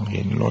มองเ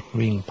ห็นรถ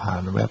วิ่งผ่า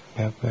นแวบ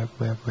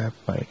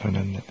ไปเท่า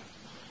นั้นเนี่ย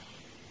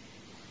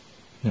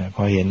พ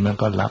อเห็นมัน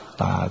ก็ลับ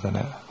ตาซะแ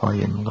ล้วพอเ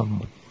ห็นมันก็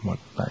หม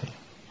ดไป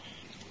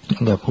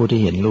แต่ผู้ที่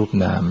เห็นรูป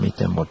นามมีแ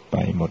ต่หมดไป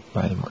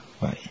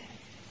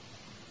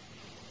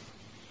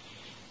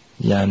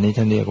ญาณนี้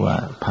ท่านเรียกว่า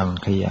พัง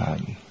คญาณ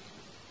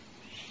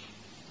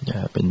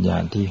เป็นญา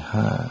ณที่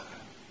ห้า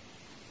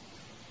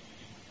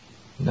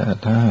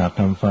ถ้าหาก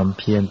ทำความเ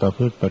พียรประพ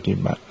ฤติปฏิ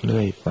บัติเ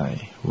รื่อยไป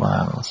วา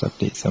งส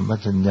ติสัมป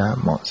ชัญญะ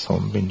เหมาะส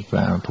มเป็นกล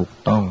างถูก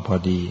ต้องพอ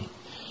ดี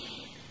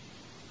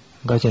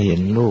ก็จะเห็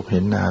นรูปเห็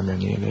นนามอย่า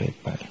งนี้เรื่อย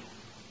ไป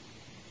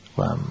ค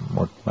วามหม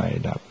ดไป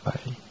ดับไป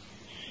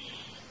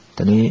ต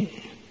อนนี้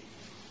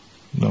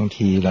บาง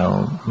ทีเรา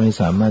ไม่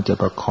สามารถจะ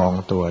ประคอง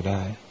ตัวไ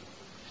ด้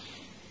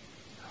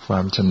ควา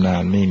มชำนา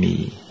ญไม่มี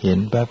เห็น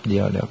แป๊บเดี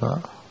ยวเดี๋ยวก็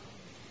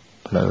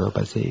เผลอไป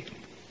สิ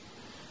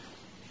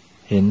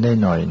เห็นได้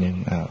หน่อยหนึ่ง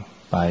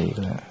ไป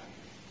แล้ว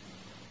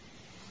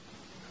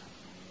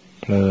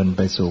เพลินไ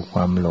ปสู่คว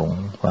ามหลง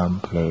ความ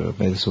เผลอไ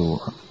ปสู่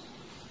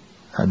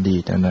อดี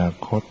ตอนา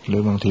คตหรื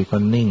อบางทีก็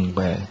นิ่งไ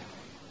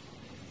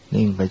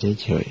ป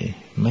เฉย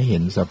ๆไม่เห็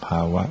นสภ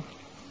าวะ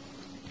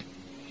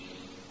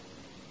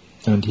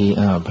บางที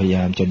พยาย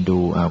ามจะดู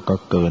ก็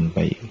เกินไป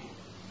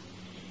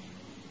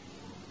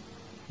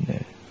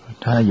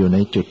ถ้าอยู่ใน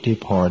จุดที่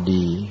พอ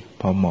ดี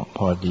พอเหมาะพ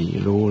อดี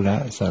รู้และ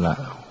สละ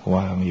ว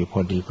างอยู่พอ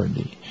ดี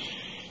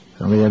เร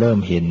าก็จะเริ่ม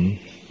เ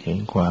ห็น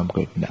ความเ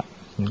กิดดับ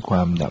เห็นคว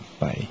ามดับ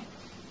ไป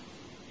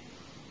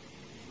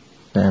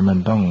แต่มัน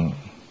ต้อง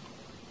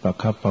ประ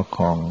คับประค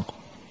อง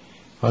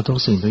เพราะทุก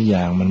สิ่งทุกอ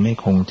ย่างมันไม่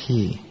คง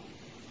ที่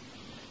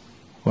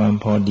ความ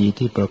พอดี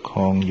ที่ประค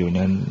องอยู่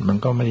นั้นมัน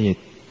ก็ไม่ได้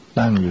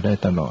ตั้งอยู่ได้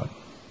ตลอด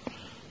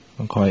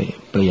มันคอย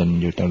เปลี่ยน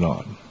อยู่ตลอ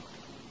ด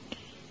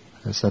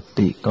ส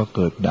ติก็เ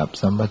กิดดับ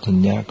สัมปชัญ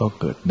ญะก็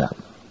เกิดดับ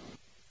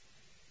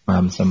ควา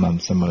มสม่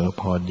ำเสมอ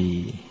พอดี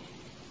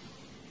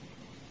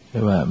เรี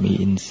ยกว่ามี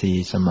อินทรี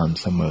ย์สม่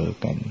ำเสมอ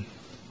กัน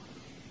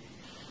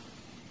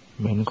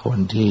เหมือนคน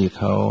ที่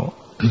เขา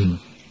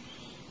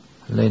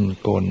เล่น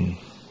กล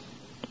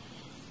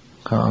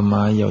เขาเอาไ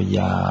ม้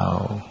ยาว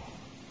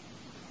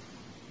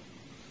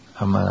ๆเอ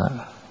ามา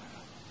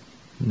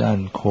ด้าน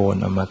โคน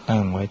เอามา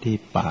ตั้งไว้ที่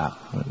ปาก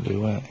หรือ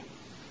ว่า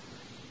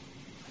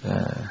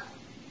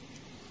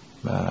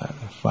มา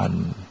ฟัน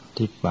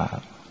ที่ปา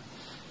ก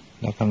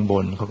แล้วข้างบ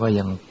นเขาก็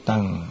ยัง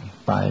ตั้ง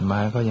ปลายไม้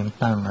ก็ยัง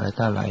ตั้งอะไร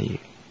ต่ออะไร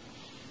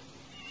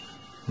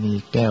มี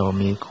แก้ว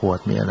มีขวด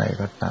มีอะไร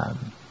ก็ตาม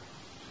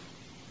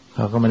เข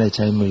าก็ไม่ได้ใ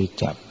ช้มือ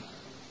จับ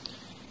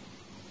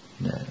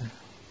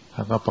เข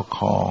าก็ประค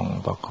อ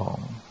ง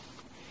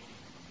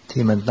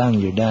ที่มันตั้ง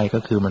อยู่ได้ก็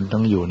คือมันต้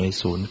องอยู่ใน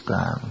ศูนย์กล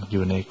างอ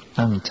ยู่ใน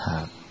ตั้งฉา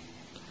ก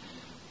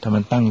ถ้ามั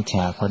นตั้งฉ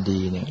ากพอดี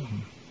เนี่ย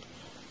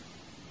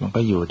มัน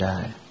ก็อยู่ได้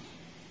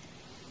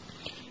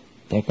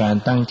แต่การ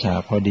ตั้งฉา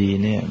กพอดี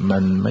เนี่ยมั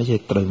นไม่ใช่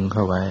ตรึงเข้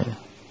าไว้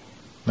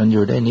มันอ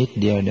ยู่ได้นิด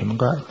เดียวเดี๋ยวมัน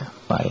ก็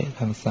ไปท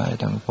างซ้าย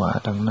ทางขวา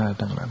ทางหน้า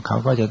ทางหลังเขา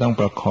ก็จะต้อง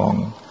ประคอง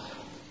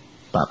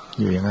ปรับ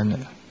อยู่อย่างนั้นเ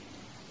นี่ย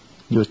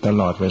อยู่ต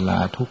ลอดเวลา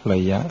ทุกร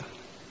ะยะ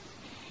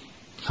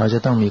เขาจะ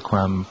ต้องมีคว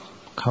าม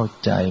เข้า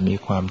ใจมี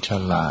ความฉ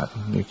ลาด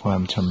มีควา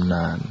มชำน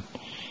าญ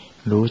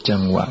รู้จั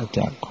งหวะจ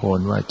ากโคน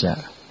ว่าจะ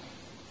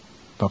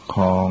ประค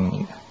อง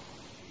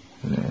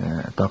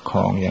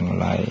อย่าง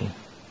ไร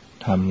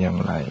ทำอย่าง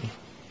ไร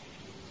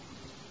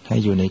ให้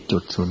อยู่ในจุ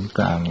ดศูนย์ก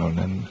ลางเหล่า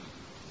นั้น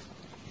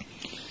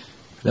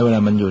แล้วเวลา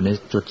มันอยู่ใน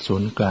จุดศู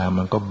นย์กลาง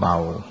มันก็เบา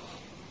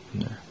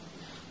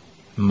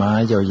ไม้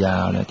ยา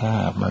วๆเนี่ยถ้า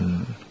มัน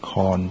ค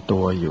อนตั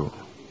วอยู่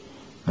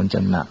มันจ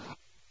ะหนัก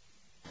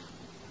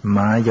ไ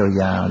ม้ย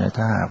าวๆเนี่ย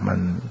ถ้ามัน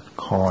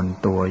คอน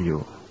ตัวอ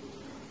ยู่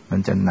มัน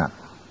จะหนัก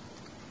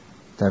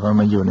แต่พอ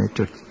มาอยู่ใน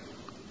จุด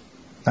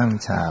ตั้ง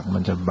ฉากมั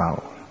นจะเบา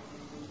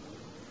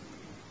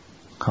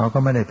เขาก็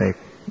ไม่ได้ไป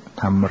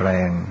ทำแร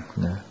ง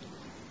นะ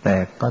แต่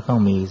ก็ต้อง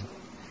มี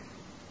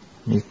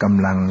ก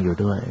ำลังอยู่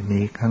ด้วยมี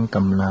ทั้งก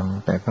ำลัง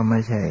แต่ก็ไม่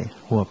ใช่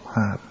หวบภ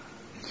าพ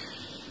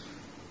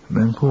เห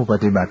มือนผู้ป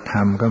ฏิบัติธร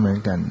รมก็เหมือน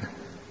กัน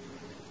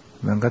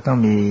มันก็ต้อง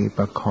มีป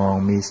ระคอง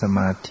มีสม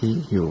าธิ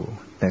อยู่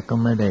แต่ก็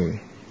ไม่ได้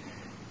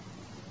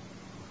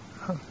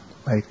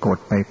ไปกด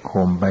ไป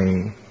ข่มไป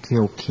เขี่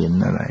ยวเข็น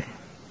อะไร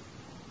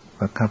ป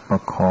ระคับปร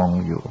ะคอง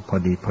อยู่พอ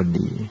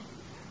ดี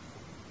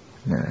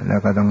นะแล้ว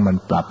ก็ต้องมัน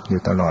ปรับอ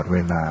ยู่ตลอดเว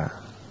ลา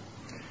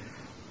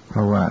เพร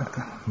าะว่า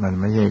มัน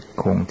ไม่ใช่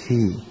คง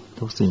ที่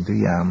ทุกสิ่งทุก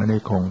อย่างไม่ได้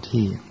คง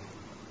ที่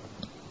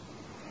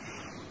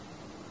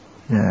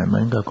เหมื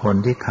อนกับคน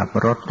ที่ขับ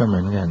รถก็เหมื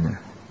อนกัน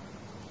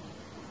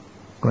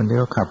คนที่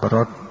เขาขับร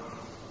ถ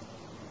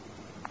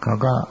เขา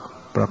ก็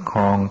ประค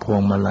องพว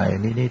งมาลัย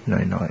นิดๆ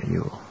หน่อยๆอ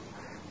ยู่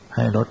ใ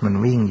ห้รถมัน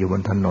วิ่งอยู่บ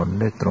นถนน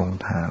ได้ตรง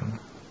ทาง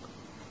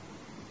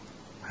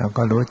เขา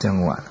ก็รู้จัง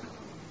หวะ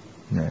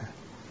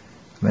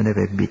ไม่ได้ไ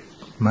ปบิด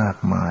มาก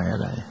มายอะ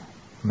ไร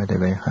ไม่ได้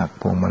ไปหัก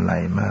พวงมาลั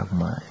ยมาก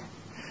มาย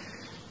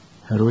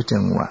รู้จั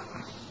งหวะ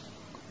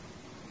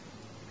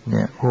เ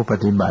นี่ยผู้ป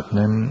ฏิบัติ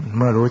นั้นเ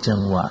มื่อรู้จั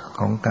งหวะข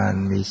องการ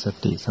มีส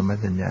ติสัมป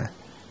ชัญญะ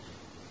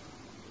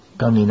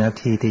ก็มีหน้า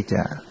ที่ที่จ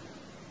ะ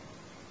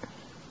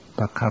ป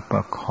ระคับป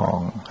ระคอง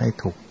ให้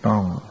ถูกต้อ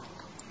ง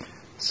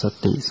ส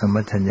ติสัมป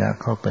ชัญญะ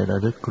เข้าไประ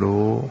ลึก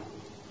รู้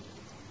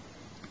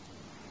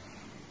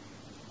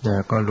แต่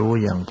ก็รู้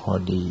อย่างพอ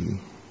ดี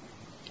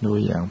รู้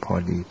อย่างพอ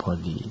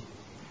ดี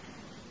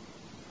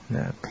น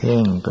ะเพ่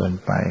งเกิน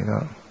ไป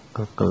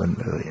ก็เกิน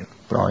เลย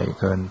ปล่อย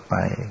เกินไป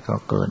ก็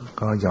เกิน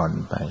ก็หย่อน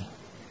ไป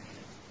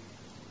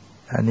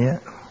อันเนี้ย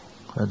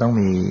เราต้อง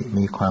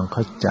มีความเ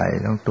ข้าใจ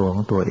ของ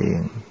ตัวเอ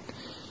ง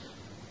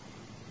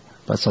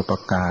ประสบ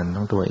การณ์ข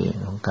องตัวเอง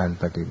ของการ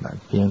ปฏิบัติ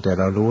เพียงแต่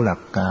เรารู้หลั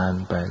กการ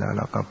ไปแล้วเ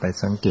ราก็ไป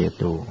สังเกต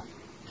ดู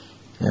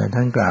ท่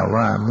านกล่าว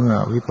ว่าเมื่อ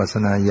วิปัสส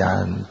นาญา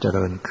ณเจ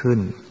ริญขึ้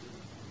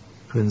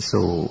น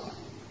สู่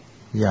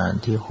ญาณ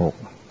ที่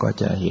6ก็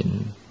จะเห็น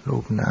รู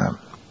ปนาม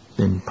เ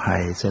ป็นภั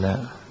ยซะแล้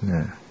วน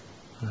ะ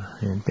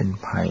เห็นเป็น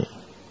ภัย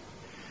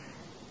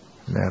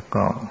แล้ว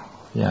ก็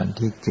ญาณ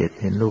ที่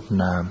7เห็นรูป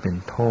นามเป็น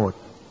โทษ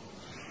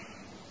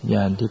ญ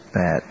าณที่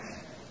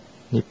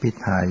8นิพพิ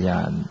ทาย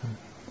าน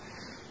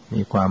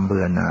มีความเ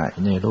บื่อหน่าย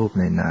ในรูป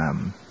ในนาม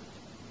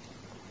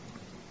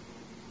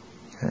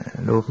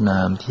รูปน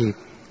ามที่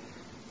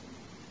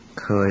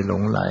เคยหล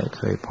งไหลเ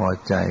คยพอ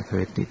ใจเค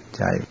ยติดใ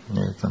จใน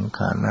สังข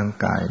ารร่าง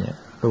กายเนี่ย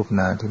รูป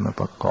นามที่มา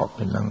ประกอบเ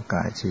ป็นร่างก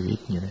ายชีวิต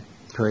อยู่เนี่ย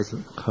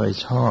เคย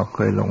ชอบเค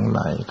ยหลงไห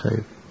ลเคย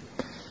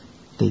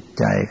ติด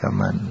ใจกับ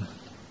มัน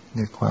ใน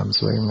ความ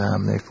สวยงาม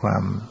ในควา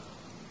ม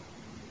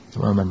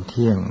ว่ามันเ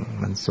ที่ยง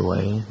มันสว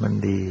ยมัน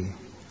ดี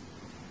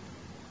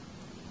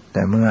แ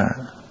ต่เมื่อ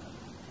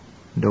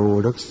ดู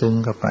ลึกซึ้ง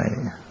เข้าไป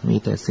มี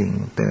แต่สิ่ง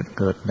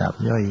เกิดดับ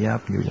ย่อยยั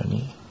บอยู่อย่าง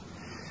นี้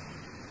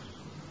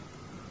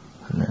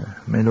นะ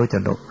ไม่รู้จะ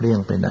หลบเลี่ยง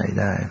ไปไหน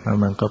ได้เพราะ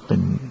มันก็เป็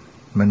น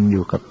มันอ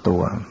ยู่กับตั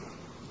ว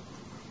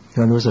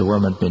ก็รู้สึกว่า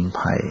มันเป็น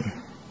ภัย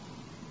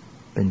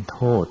เป็นโท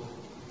ษ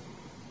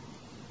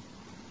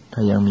ถ้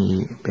ายังมี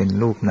เป็น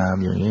รูปนาม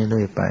อย่างนี้เ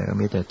รื่อยไปก็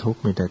มีแต่ทุกข์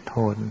มีแต่โท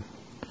ษ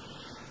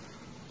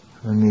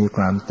มันมีค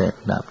วามแตก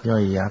ดับย่อ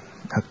ยยับ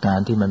อาการ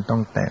ที่มันต้อ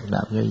งแตก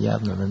ดับย่อยยับ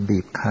เนี่ยมันบี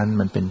บคั้น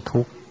มันเป็น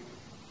ทุกข์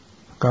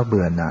ก็เ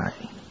บื่อหน่าย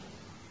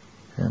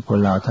คน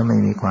เราถ้าไม่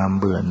มีความ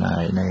เบื่อหน่า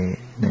ย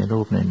ในรู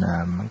ปในนา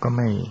มมันก็ไ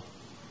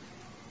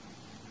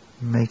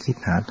ม่คิด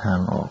หาทาง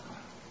ออก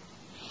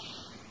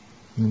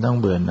มันต้อง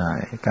เบื่อหน่า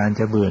ยการ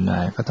จะเบื่อหน่า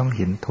ยก็ต้องเ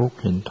ห็นทุกข์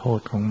เห็นโทษ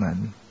ของมัน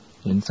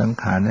เห็นสัง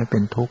ขารนั้นเป็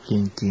นทุกข์จ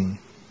ริง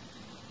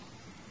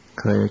ๆ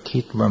เคยคิ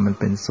ดว่ามัน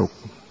เป็นสุข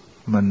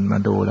มันมา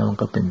ดูแล้วมัน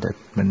ก็เป็นแต่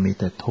มันมี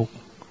แต่ทุกข์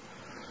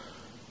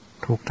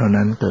เท่า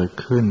นั้นเกิด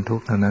ขึ้นทุก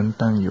ข์เท่านั้น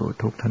ตั้งอยู่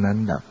ทุกข์เท่านั้น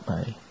ดับไป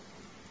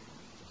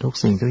ทุก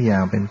สิ่งทุกอย่า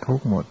งเป็นทุก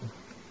ข์หมด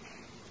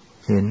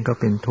เห็นก็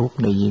เป็นทุกข์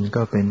ได้ยิน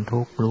ก็เป็น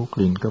ทุกข์รู้ก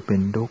ลิ่นก็เป็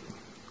นทุกข์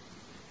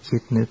คิ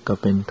ดนึกก็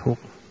เป็นทุก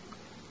ข์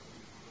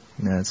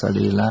ส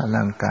รีระ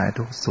ร่างกาย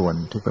ทุกส่วน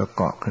ที่ประ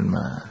กอบขึ้นม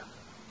า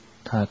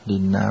ธาตุดิ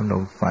นน้ำล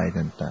มไฟ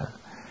ต่าง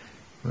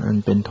ๆมัน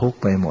เป็นทุกข์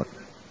ไปหมด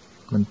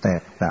มันแต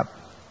กดับ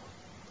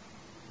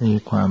มี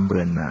ความเ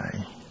บื่อหน่าย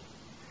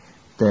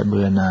แต่เ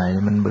บื่อหน่าย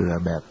มันเบื่อ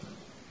แบบ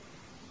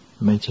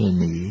ไม่ใช่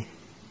หนี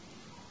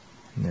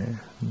นะ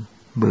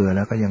เบื่อแ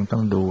ล้วก็ยังต้อ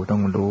งดูต้อ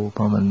งรู้เพ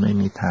ราะมันไม่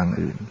มีทาง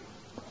อื่น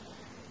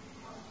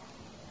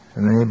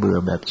ไม่ได้เบื่อ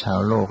แบบชาว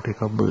โลกที่เ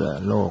ขาเบื่อ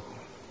โลก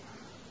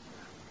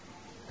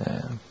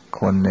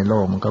คนในโล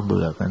กมันก็เ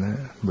บื่อกันนะ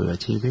เบื่อ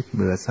ชีวิตเ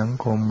บื่อสัง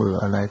คมเบื่อ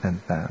อะไร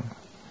ต่าง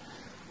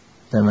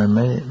ๆแต่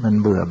มัน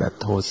เบื่อแบบ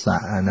โทสะ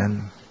อันนั้น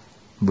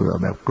เบื่อ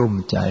แบบกลุ้ม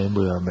ใจเ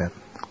บื่อแบบ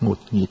หงุด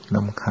หงิดร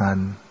ำคาญ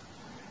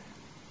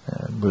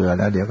เบื่อแ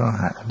ล้วเดี๋ยว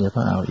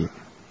ก็เอาอีก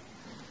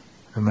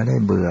มันไม่ได้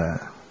เบื่อ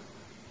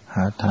ห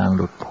าทางห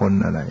ลุดพ้น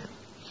อะไร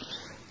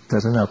แต่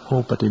สำหรับผู้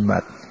ปฏิบั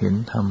ติเห็น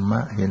ธรรม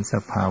ะเห็นส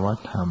ภาวะ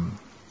ธรรม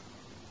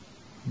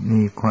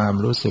มีความ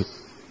รู้สึก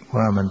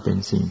ว่ามันเป็น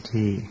สิ่ง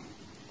ที่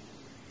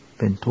เ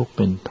ป็นทุกข์เ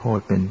ป็นโทษ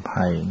เป็น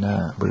ภัยน่า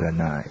เบื่อ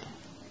หน่าย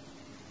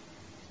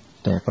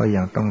แต่ก็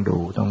ยังต้องดู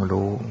ต้อง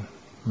รู้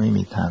ไม่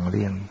มีทางเ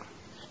ลี่ยง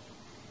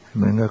เ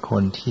หมือนกับค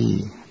นที่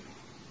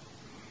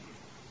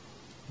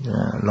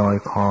ลอย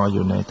คออ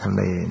ยู่ในทะเ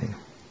ล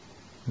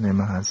ใน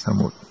มหาส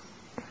มุทร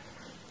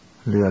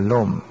เรือ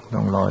ล่มต้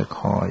องลอยค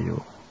ออยู่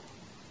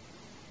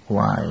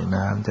ว่าย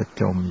น้ำจะ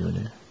จมอยู่เ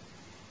นี่ย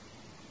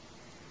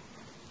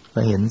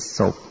ก็เห็นศ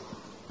พ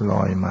ล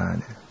อยมา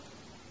เนี่ย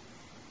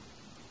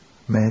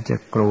แม้จะ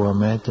กลัว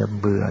แม้จะ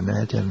เบื่อแม้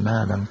จะน่า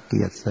รังเ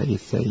กียจสะอิ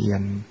ดสะเอีย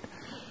น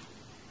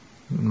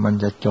มัน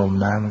จะจม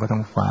น้ำก็ต้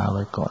องฟ้าไ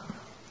ว้ก่อน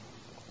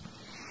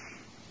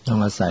ต้อง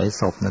อาศัย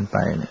ศพนั้นไป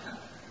เนี่ย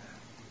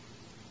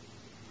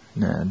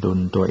ดุล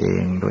ตัวเอ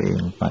ง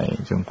ไป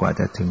จนกว่า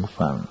จะถึง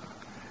ฝั่ง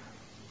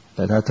แ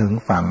ต่ถ้าถึง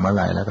ฝั่งเมื่อไ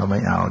หร่แล้วก็ไม่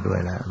เอาด้วย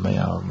แล้วไม่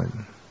เอามัน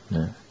น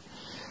ะ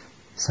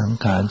สัง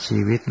ขารชี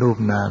วิตรูป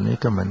นามนี่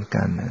ก็เหมือน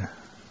กันนะ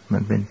มั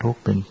นเป็นทุกข์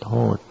เป็นโท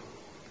ษ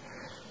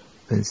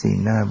เป็นสิ่ง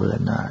น่าเบื่อ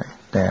หน่าย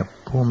แต่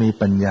ผู้มี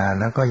ปัญญา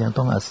แล้วก็ยัง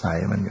ต้องอาศัย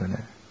มันอยู่น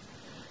ะ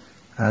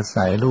อา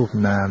ศัยรูป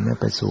นามเนี่ย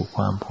ไปสู่ค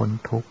วามพ้น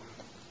ทุกข์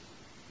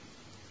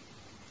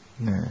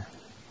นะ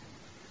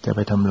จะไป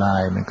ทำลา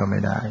ยมันก็ไม่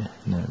ได้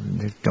นะ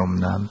จม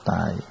น้ำต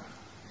าย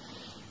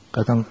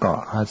ก็ต้องเกา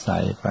ะอาศั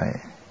ยไป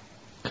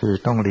คือ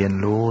ต้องเรียน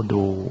รู้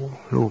ดู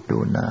รูปดู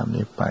นาม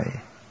นี้ไป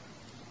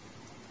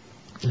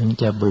ถึง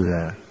จะเบื่อ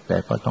แต่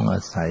ก็ต้องอ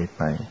าศัยไ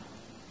ป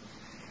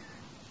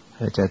เ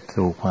พื่อจะ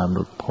สู่ความห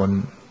ลุดพ้น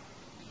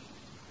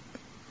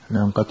แล้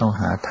วก็ต้อง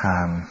หาทา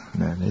ง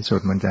นะในสุ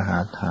ดมันจะหา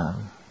ทาง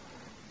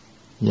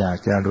อยาก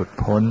จะหลุด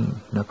พ้น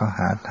แล้วก็ห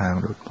าทาง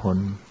หลุดพ้น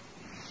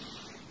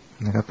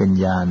แล้วก็เป็น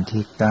ญาณ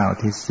ที่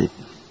9ที่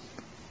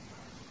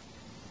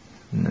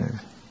10นะ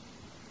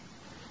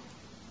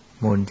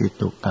มูลจิ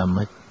ตุกรรม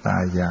ตา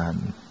ยาน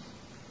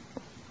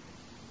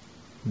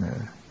นะ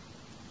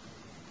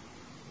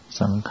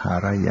สังขา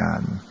รญา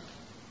ณ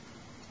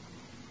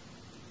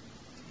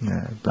นะ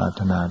ปราร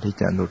ถนาที่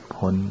จะหลุด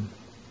พ้น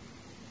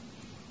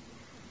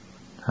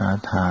หา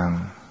ทาง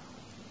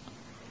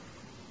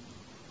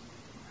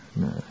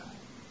นะ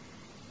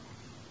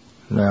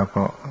แล้ว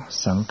ก็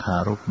สังขา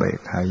รุปเบก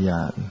ขาย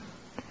าน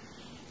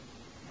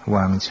ว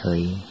างเฉ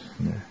ย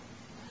นะ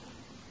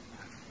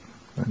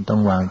มันต้อ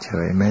งวางเฉ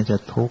ยแม้จะ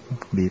ทุกข์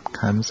บีบ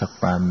คั้นสัก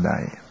ปานใด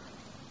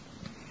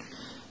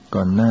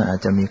ก่อนหน้าอาจ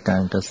จะมีกา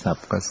รกระสับ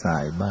กระส่า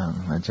ยบ้าง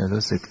อาจจะ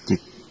รู้สึกจิ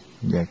ต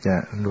อยากจะ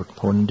หลุด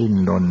พ้นดิ้น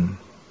รน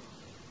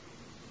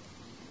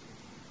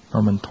เพรา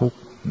ะมันทุกข์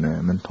นะ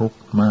มันทุกข์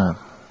มาก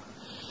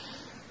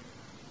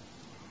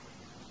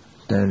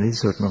แต่ในที่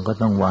สุดมันก็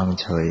ต้องวาง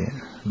เฉย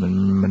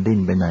มันดิ้น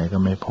ไปไหนก็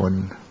ไม่พ้น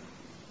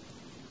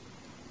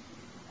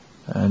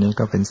อันนี้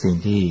ก็เป็นสิ่ง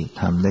ที่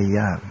ทำได้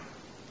ยาก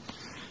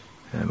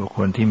บุคค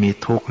ลที่มี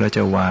ทุกข์แล้วจ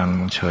ะวาง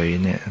เฉย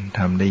เนี่ย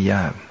ทำได้ย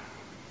าก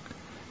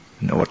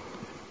อด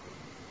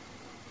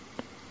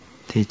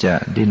ที่จะ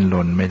ดิ้นร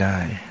นไม่ได้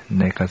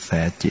ในกระแส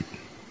จิต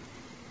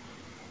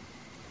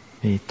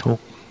มีทุก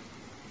ข์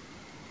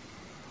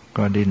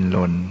ก็ดิ้นร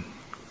น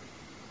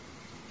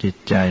จิต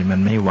ใจมัน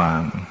ไม่วา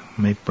ง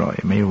ไม่ปล่อย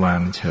ไม่วา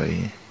งเฉย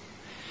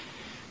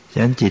ฉ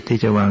ะนั้นจิตที่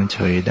จะวางเฉ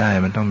ยได้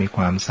มันต้องมีค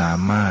วามสา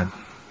มารถ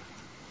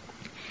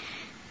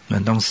มั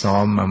นต้องซ้อ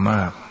มมาม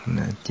าก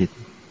นะจิต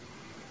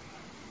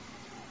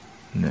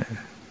นะ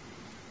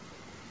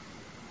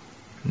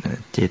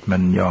จิตมั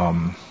นยอม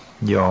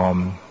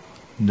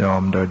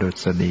โดยดุ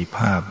ษฎีภ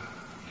าพ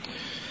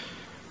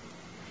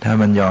ถ้า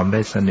มันยอมไ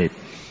ด้สนิท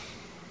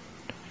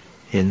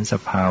เห็นส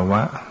ภาว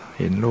ะ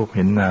เห็นรูปเ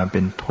ห็นนามเ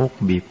ป็นทุกข์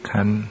บีบ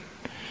คั้น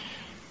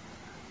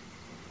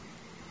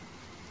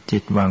จิ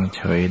ตวางเ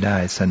ฉยได้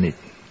สนิท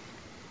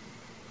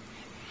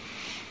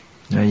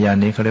ญาณ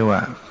นี้เขาเรียกว่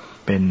า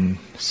เป็น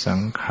สั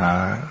ง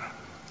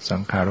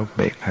ขารุปเ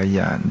บกขญ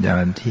าณญา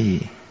ณที่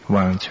ว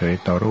างเฉย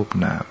ต่อรูป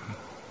นาม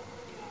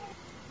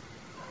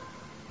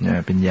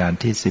เป็นญาณ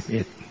ที่11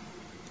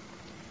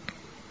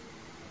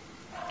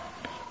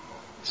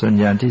ส่วน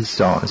ญาณที่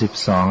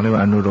12เรียกว่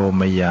าอนุโล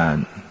มญาณ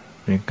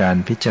เป็นการ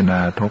พิจารณา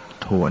ทบ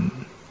ทวน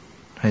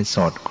ให้ส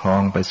อดคล้อ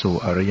งไปสู่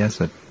อริย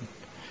สัจ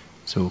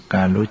สู่ก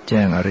ารรู้แ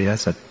จ้งอริย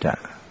สัจจะ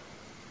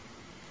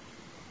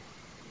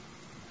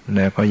แ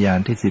ล้วก็ญาณ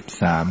ที่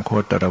13โค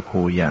ตร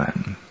ภูญาณ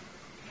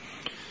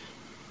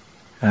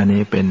อัน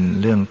นี้เป็น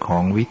เรื่องขอ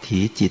งวิ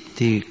ถีจิต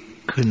ที่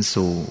ขึ้น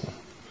สู่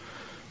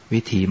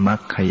วิถีมรร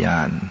คญา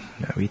ณ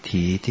วิ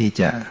ถีที่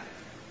จะ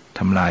ท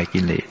ำลาย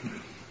กิเลส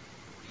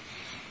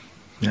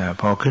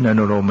พอขึ้นอ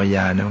นุโลมญ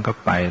าณมันก็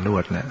ไปรว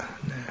ดแล้ว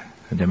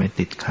มันจะไม่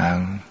ติดค้าง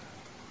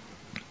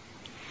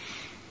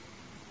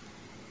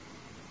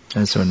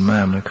ส่วนมา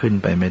กมันขึ้น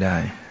ไปไม่ได้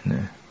น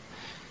ะ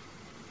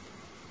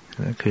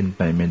ขึ้นไ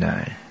ปไม่ได้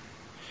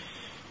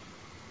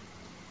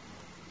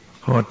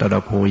โคตร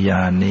ภูญ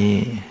าณนี้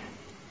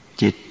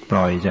จิตป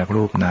ล่อยจาก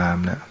รูปนาม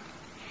แล้ว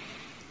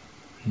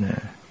นะ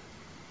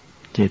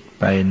จิต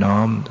ไปน้อ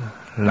ม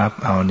รับ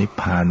เอานิพ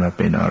พานมาเ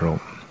ป็นอาร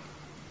มณ์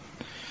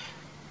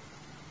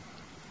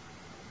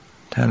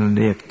ท่าน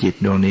เรียกจิต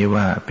ดวงนี้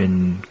ว่าเป็น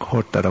โค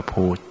ตร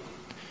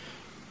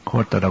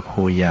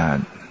ภูญาณ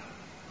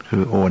คื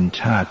อโอน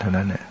ชาติเท่า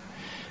นั้นแหละ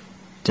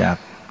จาก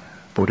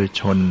ปุถุ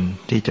ชน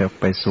ที่จะ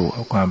ไปสู่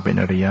ความเป็น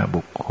อริย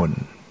บุคคล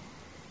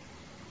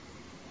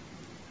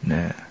น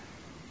ะ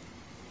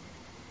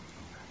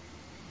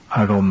อ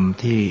ารมณ์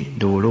ที่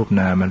ดูรูป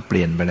นามมันเป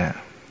ลี่ยนไปแล้ว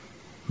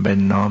เป็น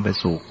น้อมไป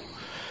สู่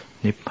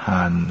นิพพ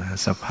าน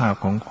สภาพ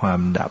ของความ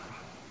ดับ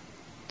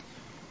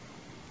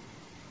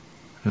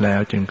แล้ว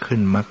จึงขึ้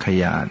นมรรค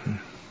ญ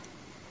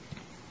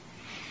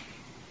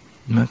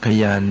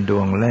าณด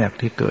วงแรก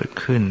ที่เกิด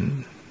ขึ้น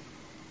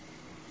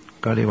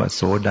ก็เรียกว่าโ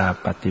สดา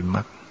ปัตติม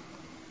รรค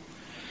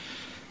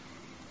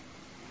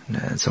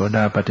โสด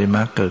าปัตติมร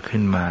รคเกิด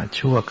ขึ้นมา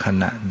ชั่วข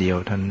ณะเดียว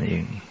ท่านเอ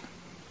ง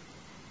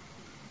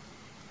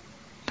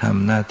ท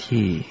ำหน้า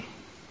ที่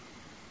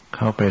เ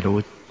ข้าไปรู้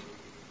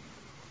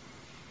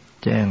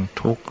แจ้ง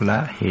ทุกข์ละ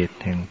เหตุ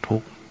แห่งทุ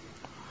กข์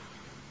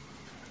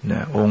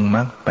องค์มร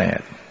รค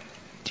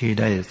8ที่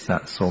ได้สะ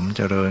สมเ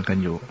จริญกัน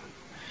อยู่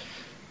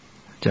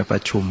จะปร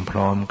ะชุมพ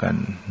ร้อมกัน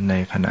ใน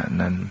ขณะ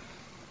นั้น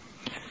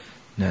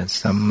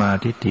สัมมา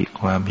ทิฏฐิ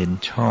ความเห็น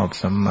ชอบ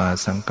สัมมา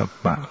สังกัป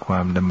ปะควา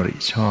มดำริ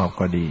ชอบ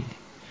ก็ดี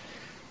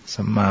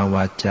สัมมาว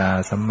าจา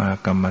สัมมา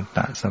กัมมันต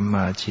ะสัมม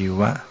าชี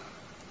วะ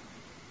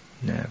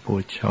เนี่ยพู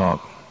ดชอบ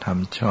ท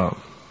ำชอบ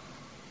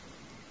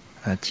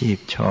อาชีพ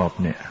ชอบ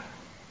เนี่ย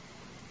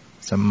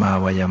สัมมา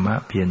วายามะ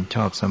เพียรช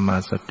อบสัมมา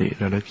สติ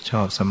ระลึกช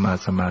อบสัมมา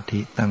สมาธิ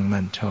ตั้ง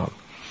มั่นชอบ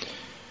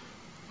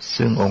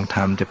ซึ่งองค์ธร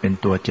รมจะเป็น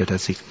ตัวเจต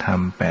สิกธรรม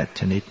8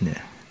ชนิดเนี่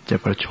ยจะ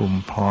ประชุม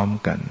พร้อม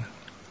กัน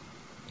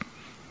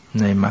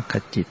ในมรรค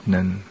จิต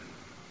นั้น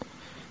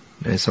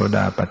ในโสด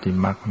าปัตติ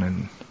มรรคนั้น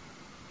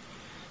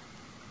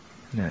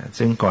เนี่ย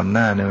ซึ่งก่อนห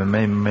น้าเนี่ยมัน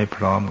ไม่พ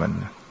ร้อมกัน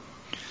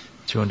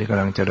ช่วงที่ก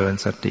ำลังเจริญ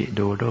สติ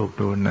ดูรูป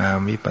ดูนาม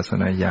วิปัสส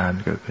นาญาณ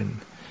เกิดขึ้น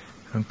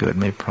มันเกิด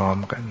ไม่พร้อม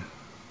กัน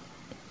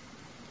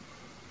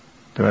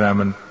แต่เวลา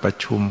มันประ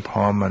ชุมพ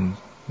ร้อม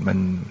มัน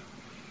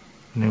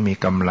นึกมี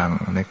กำลัง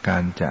ในกา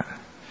รจะ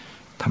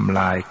ทำล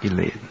ายกิเ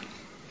ลส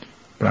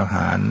ประห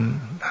าร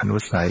อนุ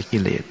สัยกิ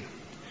เลส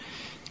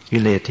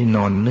ที่น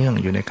อนเนื่อง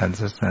อยู่ในขันธ์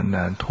สันด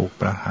านถูก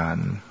ประหาร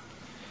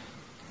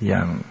อย่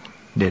าง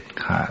เด็ด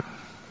ขาด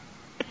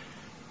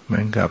เหมื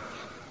อนกับ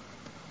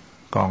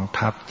กอง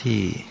ทัพ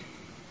ที่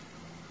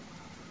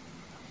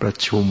ประ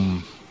ชุม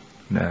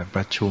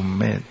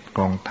เมต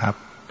กองทัพ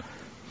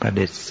เผ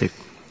ด็จศึก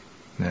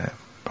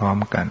พร้อม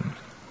กัน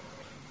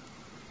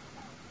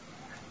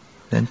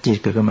นั้นจิต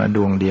เกิดขึ้นมาด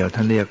วงเดียวท่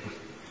านเรียก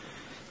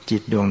จิ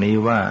ตดวงนี้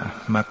ว่า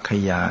มัคค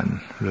ญาณ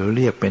หรือเ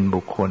รียกเป็นบุ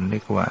คคลเรี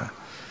ยกว่า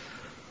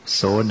โ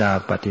สดา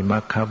ปัตติมั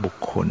คคบุค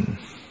คล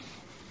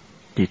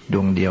จิตด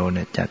วงเดียวเ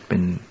นี่ยจัดเป็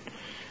น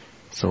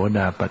โสด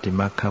าปัตติ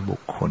มัคคบุ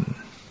คคล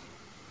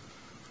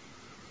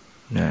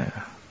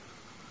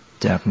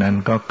จากนั้น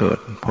ก็เกิด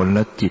ผล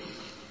จิต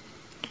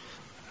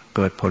เ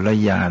กิดผล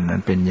ญาณนั้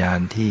นเป็นญา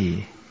ณที่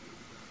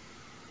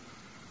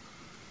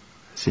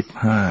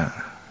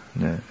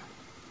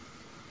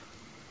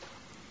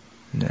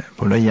15ผ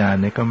ลญาณ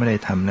นี้ก็ไม่ได้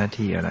ทำหน้า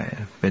ที่อะไร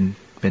เ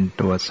ป็น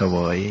ตัวเสว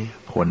ย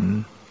ผล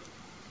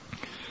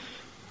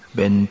เ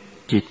ป็น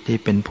จิตที่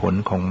เป็นผล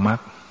ของมรรค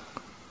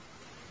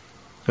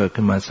เกิด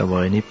ขึ้นมาเสว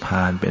ยนิพพ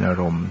านเป็นอา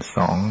รมณ์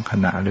2ข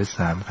ณะหรือ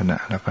3ขณะ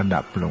แล้วก็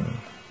ดับลง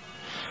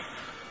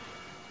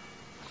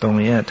ตรง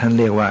นี้ท่าน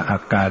เรียกว่าอา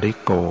การิ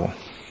โก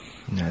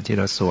ที่เ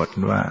ราสวด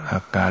ว่าอา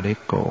การิ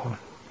โก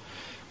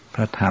พ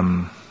ระธรรม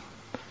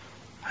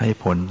ให้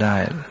ผลได้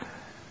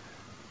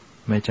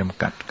ไม่จ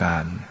ำกัดกา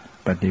ร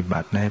ปฏิบั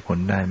ติให้ผล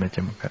ได้ไม่จ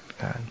ำกัด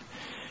การ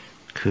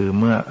คือ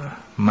เมื่อ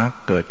มรรค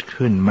เกิด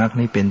ขึ้นมรรค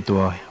นี้เป็น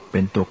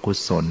ตัวกุ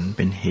ศลเ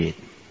ป็นเห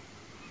ตุ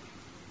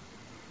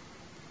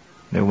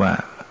เรียกว่า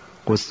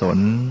กุศล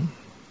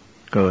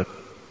เกิด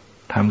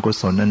ทำกุ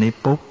ศลอันนี้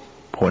ปุ๊บ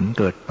ผล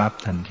เกิดปั๊บ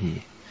ทันที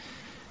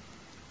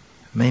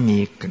ไม่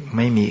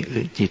มี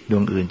จิตด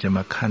วงอื่นจะม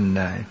าขั้นไ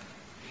ด้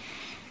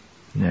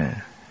เนี่ย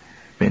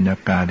เป็นอา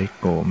การิ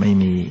โกไม่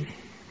มี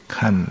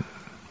ขั้น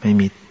ไม่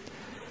มี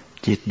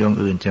จิตดวง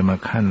อื่นจะมา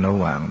ขั้นระ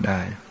หว่างได้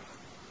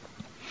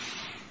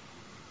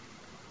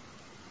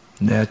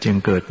แล้วจึง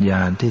เกิดญ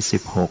าณที่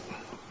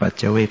16ปัจ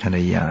เจเวคขณ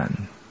ญาณ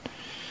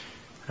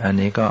อัน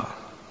นี้ก็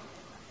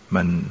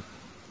มัน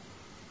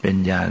เป็น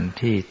ญาณ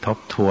ที่ทบ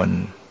ทวน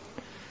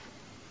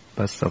ป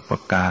ระสบ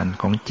การณ์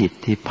ของจิต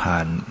ที่ผ่า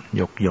นห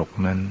ยก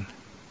นั้น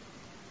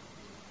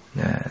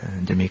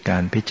จะมีกา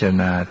รพิจาร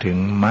ณาถึง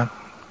มรรค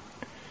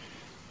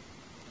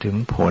ถึง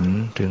ผล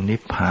ถึงนิ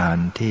พพาน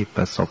ที่ป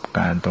ระสบก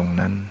ารณ์ตรง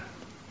นั้น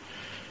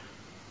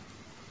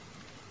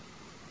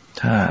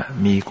ถ้า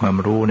มีความ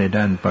รู้ใน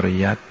ด้านปริ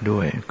ยัติด้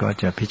วยก็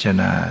จะพิจาร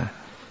ณา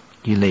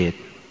กิเลส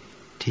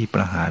ที่ป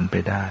ระหารไป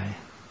ได้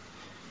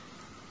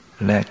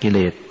และกิเล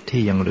ส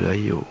ที่ยังเหลือ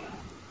อยู่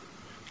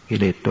กิ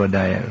เลสตัวใด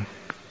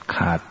ข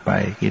าดไป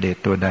กิเลส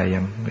ตัวใด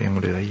ยัง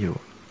เหลืออยู่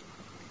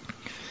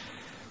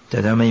แต่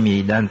ถ้าไม่มี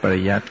ด้านป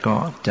ริยัติก็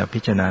จะพิ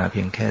จารณาเ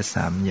พียงแค่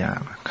3อย่าง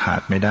ขา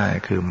ดไม่ได้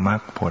คือมรร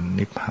คผล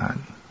นิพพาน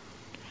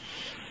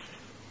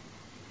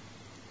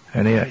อั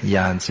นนี้ญ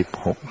าณ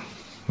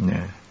16เ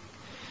นี่ย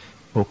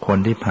บุคคล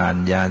ที่ผ่าน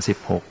ญาณ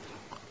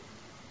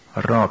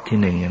16รอบที่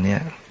1อย่างเนี้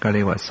ยก็เรี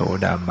ยกว่าโส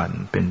ดาบัน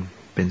เ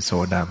ป็นโส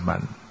ดาบั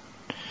น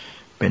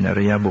เป็นอ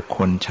ริยบุคค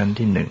ลชั้น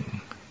ที่1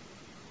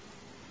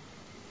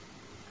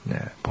เ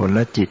นี่ยผลแล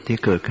ะจิตที่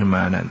เกิดขึ้นม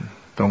านั้น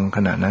ตรงข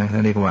ณะนั้นเข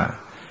าเรียกว่า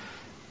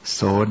โ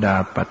สดา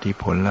ปัตติ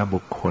ผลละบุ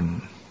คคล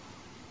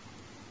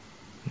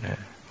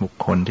บุค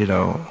คลที่เร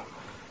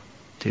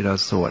า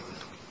สวด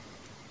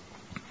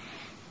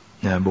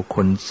บุคค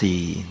ล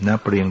4นับ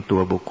เรียงตั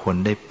วบุคคล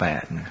ได้8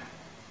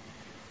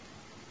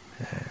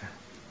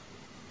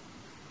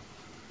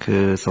คื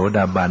อโสด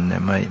าบันเนี่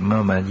ยเมื่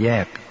อมาแย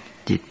ก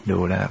จิตดู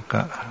แล้ว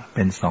ก็เ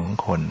ป็น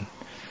2คน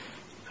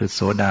คือโส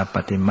ดา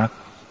ปัตติมรรค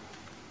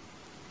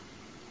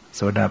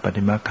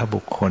ขบุ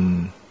คคล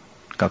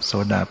กับโส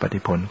ดาปัตติ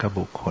ผลข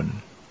บุคคล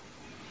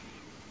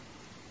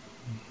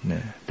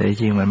แต่จ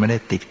ริงมันไม่ได้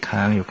ติดค้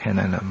างอยู่แค่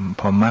นั้นนะ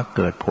พอมรรคเ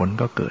กิดผล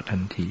ก็เกิดทั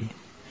นที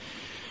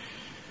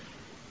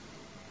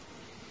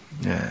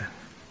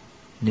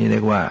นี่เรี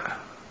ยกว่า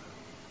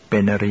เป็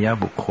นอริย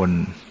บุคคล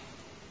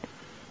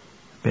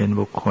เป็น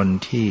บุคคล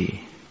ที่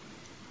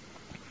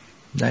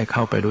ได้เข้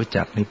าไปรู้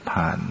จักนิพพ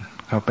าน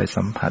เข้าไป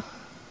สัมผัส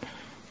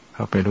เ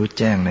ข้าไปรู้แ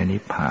จ้งในนิ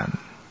พพาน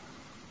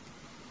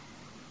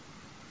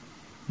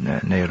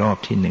ในรอบ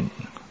ที่1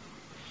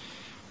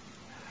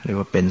เรียก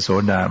ว่าเป็นโส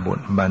ดา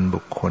บันบุ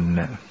คคล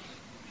นะ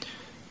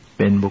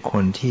เป็นบุคค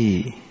ลที่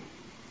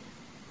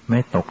ไม่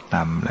ตก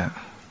ต่ำแล้ว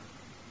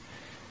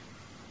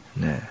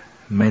นะ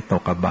ไม่ต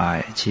กอบาย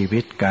ชีวิ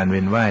ตการเวี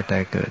ยนว่ายตา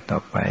ยเกิดต่อ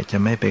ไปจะ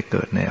ไม่ไปเ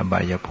กิดในอบา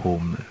ยภู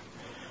มิ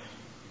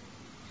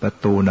ประ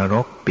ตูนร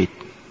กปิด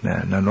นะ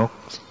นรก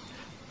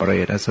เปร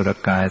ตอสุร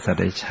กายสัตว์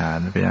เดรัจฉาน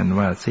เป็นอัน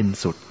ว่าสิ้น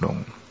สุดลง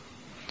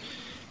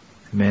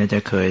แม้จะ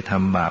เคยท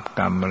ำบาปก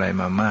รรมอะไร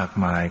มามาก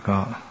มาย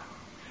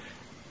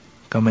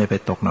ก็ไม่ไป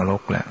ตกนร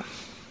กแหละ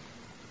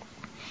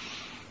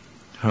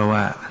เพราะ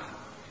ว่า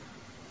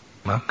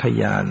มรรค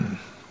ญาณ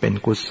เป็น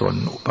กุศล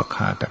อุปค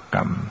าตกร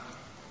รม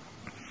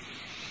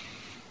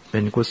เป็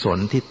นกุศล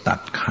ที่ตั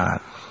ดขาด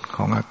ข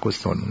องอกุ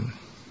ศล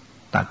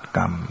ตัดก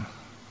รรม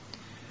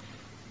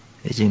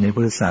จริงๆในพุ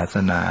ทธศาส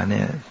นาเ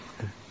นี่ย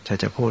ถ้า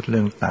จะพูดเ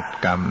รื่องตัด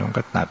กรรมมัน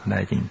ก็ตัดได้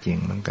จริง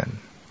ๆเหมือนกัน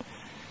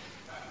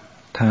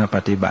ถ้าป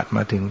ฏิบัติม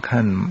าถึง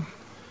ขั้น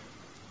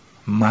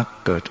มรรค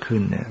เกิดขึ้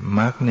นเนี่ย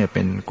มรรคเนี่ยเ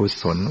ป็นกุ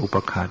ศลอุป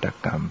คาต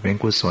กรรมเป็น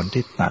กุศล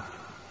ที่ตัด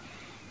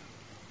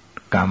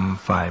กรรม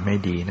ฝ่ายไม่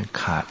ดีนั้น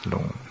ขาดล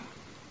ง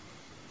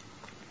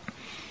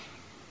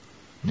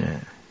เนี่ย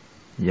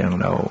อย่าง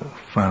เรา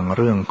ฟังเ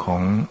รื่องขอ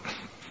ง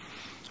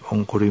อง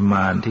คุริม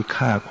านที่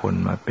ฆ่าคน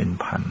มาเป็น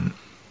พัน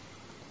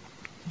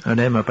เรา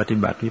ได้มาปฏิ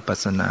บัติวิปัส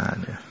สนา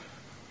เนี่ย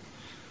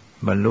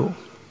บรรลุ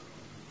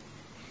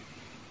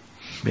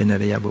เป็นอ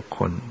ริยบุคค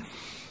ล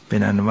เป็น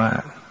อันว่า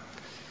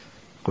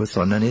กุศ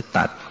ลอันนี้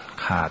ตัด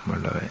ขาดหมด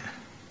เลย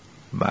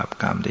บาป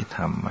กรรมที่ท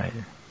ำไว้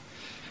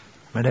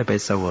ไม่ได้ไป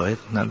เสวย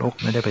นรก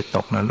ไม่ได้ไปต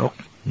กนรก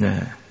เ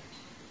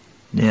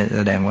นี่ยแส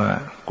ดงว่า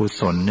กุ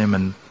ศลเนี่ย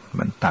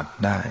มันตัด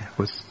ได้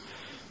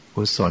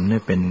กุศลเนี่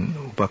ยเป็น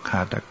อุปค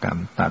าตกรรม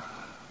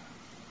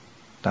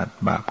ตัด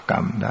บาปกร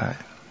รมได้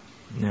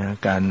นะ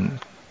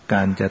ก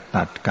ารจะ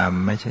ตัดกรรม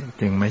ไม่ใช่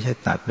จึงไม่ใช่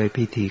ตัดด้วย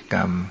พิธีกร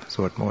รมส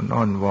วดมนต์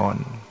อ้อนวอน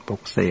ปลุ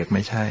กเสกไ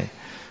ม่ใช่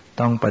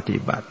ต้องปฏิ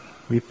บัติ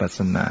วิปัสส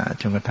นา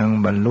จนกระทั่ง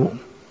บรรลุ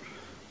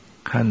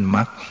ขั้นมร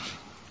รค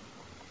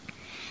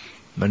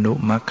บรรลุ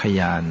มรรค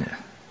ญาณเนี่ย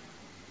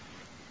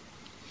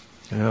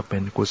แล้วก็เป็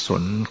นกุศ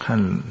ลขั้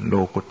นโล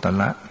กุตต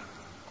ระ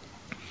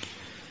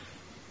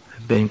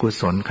เป็นกุ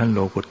ศลขั้นโล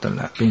กุตตร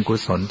ะเป็นกุ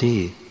ศลที่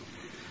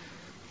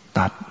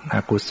ตัดอ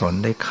กุศล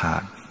ได้ขา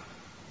ด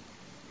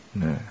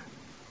นะ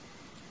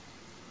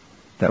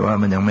แต่ว่า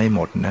มันยังไม่ห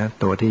มดนะ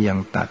ตัวที่ยัง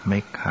ตัดไม่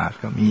ขาด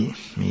ก็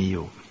มีอ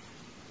ยู่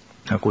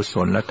อกุศ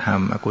ลธรร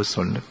มอกุศ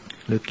ล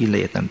หรือกิเล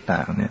สต่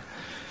างๆเนี่ย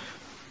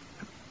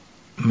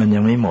มันยั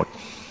งไม่หมด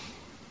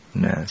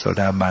นะโส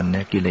ดาบันเ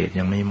นี่ยกิเลส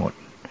ยังไม่หมด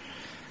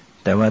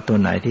แต่ว่าตัว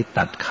ไหนที่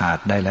ตัดขาด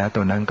ได้แล้ว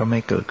ตัวนั้นก็ไม่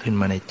เกิดขึ้น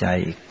มาในใจ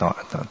อีก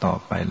ต่อ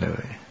ไปเล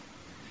ย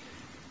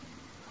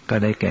ก็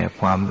ได้แก่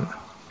ค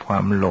วา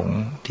มหลง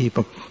ที่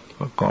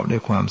ประกอบด้ว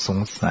ยความสง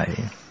สัย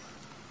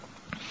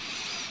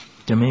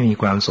จะไม่มี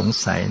ความสง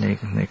สัย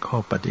ในข้อ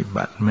ปฏิ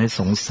บัติไม่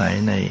สงสัย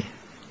ใน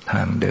ท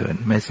างเดิน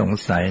ไม่สง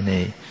สัยใน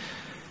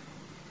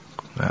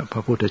พร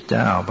ะพุทธเ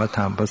จ้าพระธ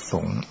รรมพระส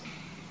งฆ์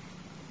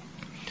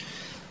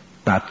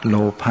ตัดโล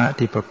ภะ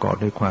ที่ประกอบ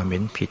ด้วยความเห็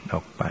นผิดอ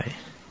อกไป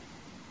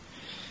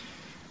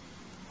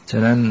ฉ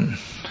ะนั้น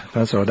พ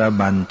ระโสดา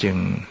บันจึง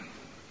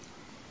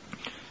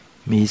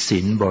มีศี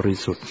ลบริ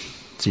สุทธิ์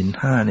ศีล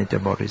ห้าเนี่ยจะ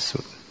บริสุ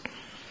ทธิ์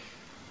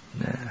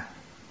นะ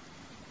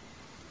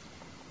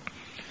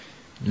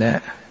และ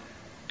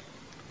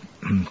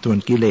ส่วน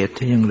กิเลส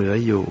ที่ยังเหลือ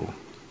อยู่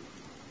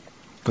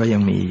ก็ยั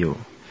งมีอยู่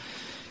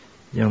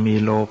ยังมี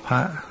โลภ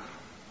ะ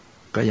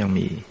ก็ยัง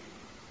มี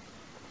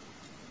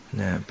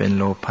นะเป็น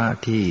โลภะ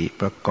ที่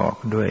ประกอบ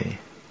ด้วย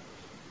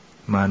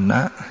มาน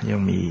ะยั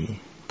งมี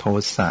โท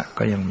สะ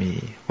ก็ยังมี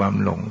ความ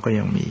หลงก็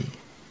ยังมี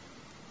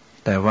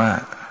แต่ว่า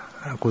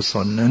อกุศ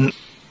ลนั้น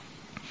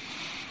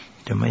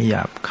จะไม่หย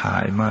าบคา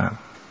ยมาก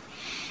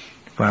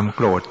ความโ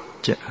กรธ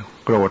จะ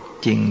โกรธ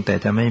จริงแต่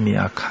จะไม่มี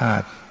อาฆา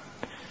ต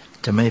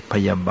จะไม่พ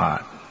ยาบา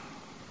ท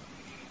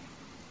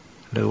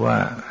หรือว่า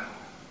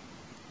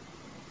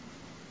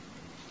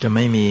จะไ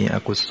ม่มีอ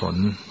กุศล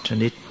ช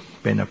นิด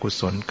เป็นอกุ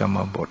ศลกรรม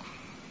บท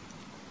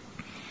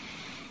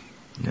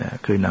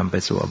คือนำไป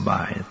สู่อบ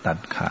ายตัด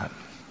ขาด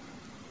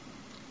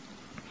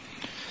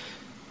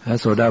พระ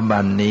โสดาบั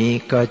นนี้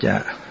ก็จะ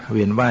เ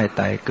วียนว่าย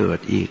ตายเกิด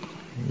อีก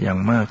อย่าง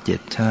มาก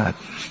7 ชาติ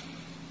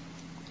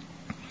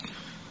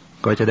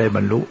ก็จะได้บ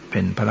รรลุเป็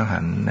นพระอรหั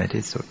นต์ใน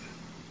ที่สุด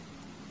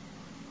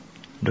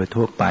โดย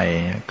ทั่วไป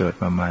เกิด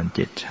ประมาณ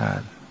7 ชา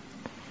ติ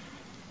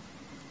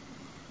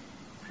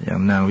อย่าง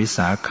นางวิส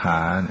าขา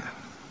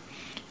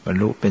บรร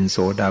ลุเป็นโส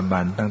ดา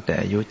บันตั้งแต่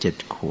อายุ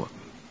7 ขวบ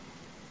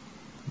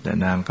แต่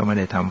นางก็ไม่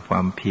ได้ทำคว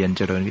ามเพียรเ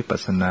จริญวิปัส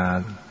สนา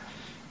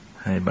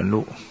ให้บรร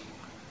ลุ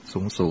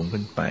สูง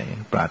ขึ้นไป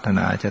ปรารถน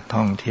าจะ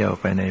ท่องเที่ยว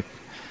ไปใน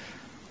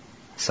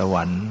สว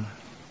รรค์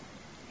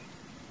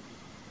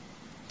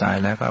ตาย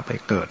แล้วก็ไป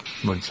เกิด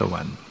บนสว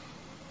รรค์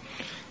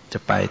จะ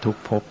ไปทุก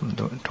ภพ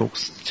ทุก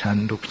ชั้น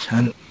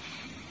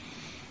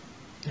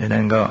ดัง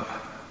นั้นก็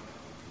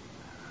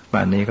ป่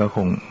านนี้ก็ค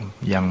ง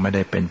ยังไม่ไ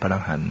ด้เป็นพระอร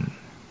หันต์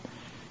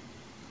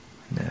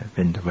เ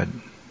ป็น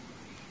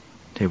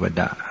เทว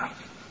ดา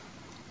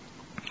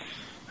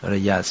ร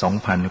ะยะ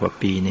 2,000 กว่า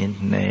ปีนี้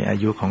ในอา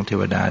ยุของเท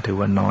วดาถือ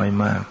ว่าน้อย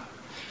มาก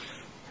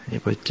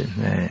นี่พระเจ้า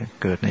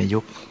เกิดในยุ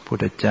คพุท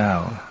ธเจ้า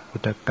พุ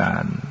ทธกา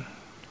ล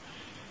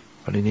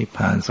ปรินิพพ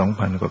าน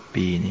 2,000 กว่า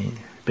ปีนี้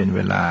เป็นเว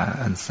ลา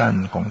อันสั้น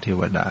ของเท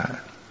วดา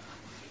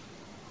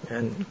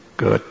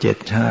เกิด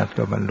7 ชาติ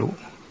ก็บรรลุ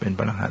เป็นพ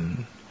ระอรหันต์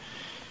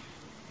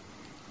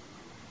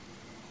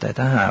แต่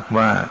ถ้าหาก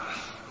ว่า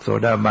โส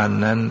ดาบัน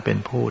นั้นเป็น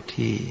ผู้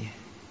ที่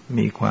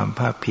มีความ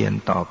ภาคเพียร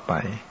ต่อไป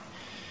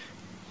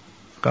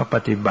ก็ป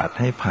ฏิบัติ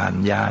ให้ผ่าน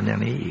ญาณอย่า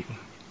งนี้อีก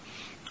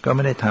ก็ไ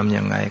ม่ได้ทำอ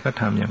ย่างไรก็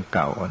ทำอย่างเ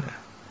ก่านะ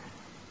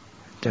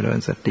เจริญ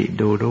สติ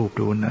ดูรูป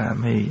ดูนาม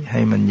ใ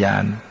ห้มันญา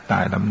ณตา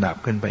ยลำดับ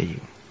ขึ้นไปอี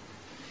ก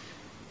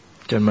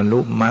จนบรรลุ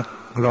มรรค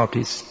รอบ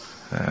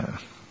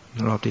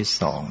ที่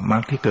สองมรร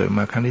คที่เกิดม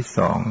าครั้งที่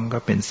2ก็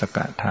เป็นสก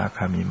ทาค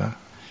ามีมรรค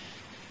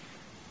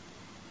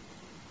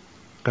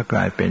ก็กล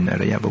ายเป็นอ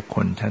ริยบุคค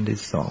ลชั้นที่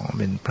2เ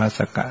ป็นพระส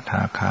กท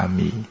าคา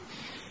มี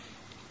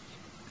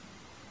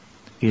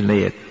กิเล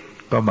ส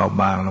ก็เบา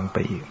บางลงไป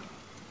อีก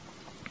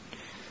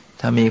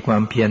ถ้ามีควา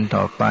มเพียร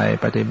ต่อไป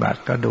ปฏิบัติ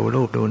ก็ดู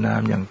รูปดูนา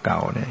มอย่างเก่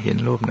าเนี่ยเห็น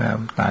รูปนาม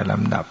ตายล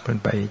ำดับขึ้น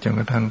ไปจนก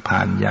ระทั่งผ่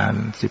านญาณ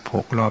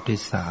16รอบที่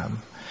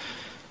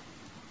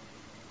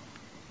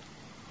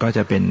3ก็จ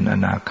ะเป็นอ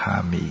นาคา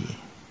มี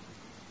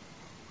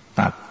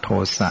ตัดโท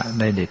สะ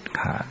ได้เด็ด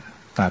ขาด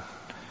ตัด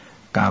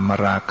กาม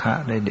ราคะ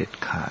ได้เด็ด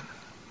ขาด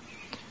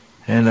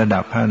ในระดั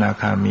บพระอนา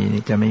คามี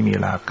นี้จะไม่มี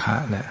ราคะ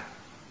แล้ว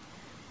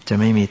จะ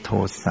ไม่มีโท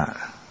สะ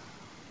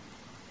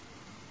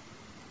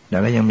แต่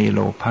ก็ยังมีโล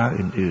ภะ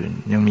อื่น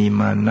ๆยังมี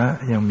มานะ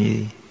ยังมี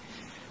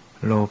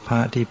โลภะ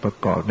ที่ประ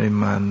กอบด้วย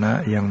มานะ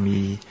ยังมี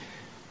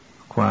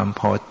ความ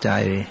พอใจ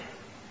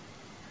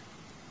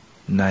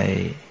ใน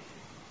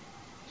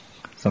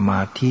สม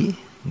าธิ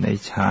ใน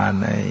ฌาน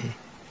ใน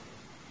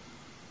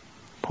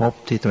ภพ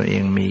ที่ตัวเอ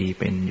งมี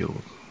เป็นอยู่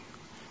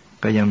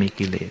ก็ยังมี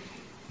กิเลส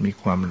มี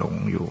ความหลง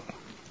อยู่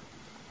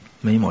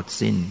ไม่หมด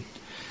สิ้น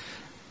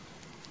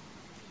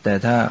แต่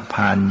ถ้า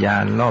ผ่านญา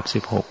ณรอบ16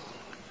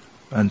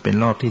อันเป็น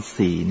รอบ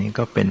ที่4นี้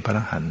ก็เป็นพระอร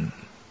หันต์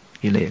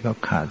กิเลสก็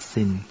ขาด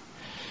สิ้น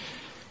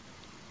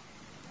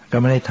ก็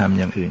ไม่ได้ทำ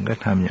อย่างอื่นก็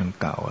ทำอย่าง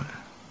เก่า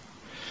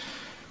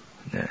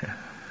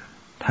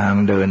ทาง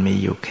เดินมี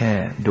อยู่แค่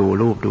ดู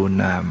รูปดู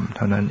นามเ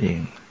ท่านั้นเอง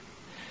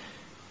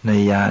ใน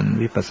ญาณ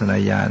วิปัสสนา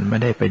ญาณไม่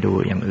ได้ไปดู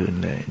อย่างอื่น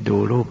เลยดู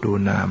รูปดู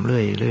นามเรื่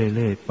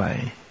อยๆไป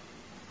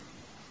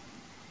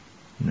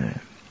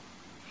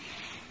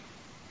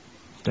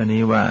ตอน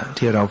นี้ว่า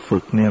ที่เราฝึ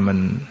กเนี่ยมั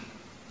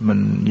น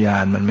ญา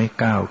ณมันไม่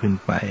ก้าวขึ้น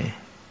ไป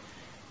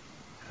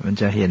มัน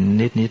จะเห็น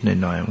นิด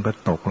ๆหน่อยๆมันก็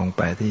ตกลงไ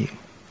ปที่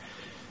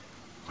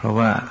เพราะ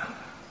ว่า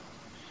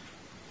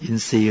อิน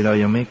ทรีย์เรา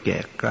ยังไม่แก่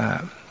กล้า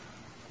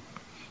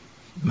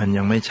มัน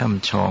ยังไม่ช่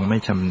ำชองไม่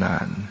ชำนา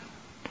ญ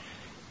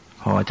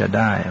พอจะไ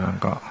ด้มัน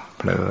ก็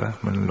เผลอ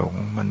มันหลง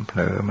มันเผล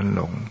อมันห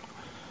ลง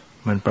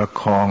มันประ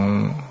คอง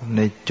ใ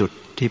นจุด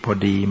ที่พอ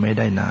ดีไม่ไ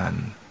ด้นาน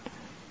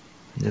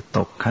จะต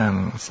กข้าง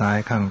ซ้าย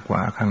ข้างขว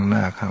าข้างห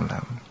น้าข้างห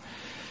ลัง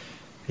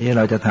ที่เ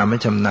ราจะทำให้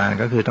ชำนาญ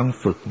ก็คือต้อง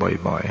ฝึก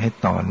บ่อยๆให้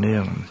ต่อเนื่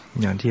อง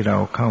อย่างที่เรา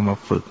เข้ามา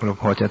ฝึกเรา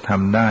พอจะท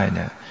ำได้เ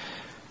นี่ย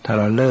ถ้าเ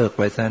ราเลิกไ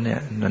ปซะเนี่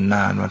ยน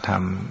านๆมาท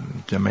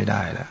ำจะไม่ไ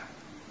ด้แล้ว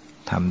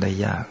ทำได้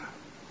ยาก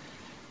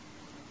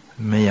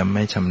ไ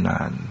ม่ชำน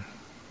าญ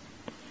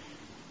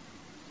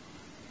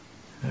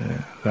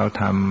เรา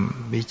ท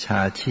ำวิชา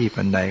ชีพ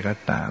อันใดก็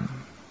ตาม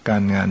กา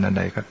รงานอัน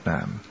ใดก็ตา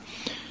ม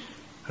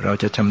เรา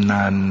จะชำน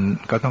าญ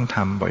ก็ต้องท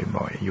ำ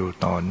บ่อยๆอยู่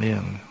ต่อเนื่อ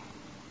ง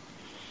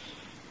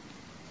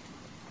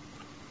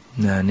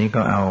นี่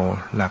ก็เอา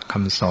หลักค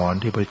ำสอน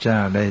ที่พระเจ้า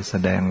ได้แส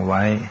ดงไ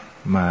ว้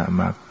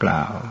มากล่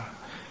าว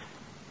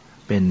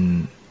เป็น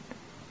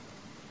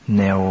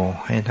แนว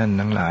ให้ท่าน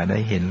ทั้งหลายได้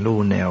เห็นรู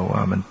แนวว่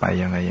ามันไป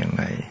ยัง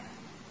ไง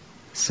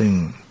ซึ่ง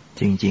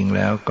จริงๆแ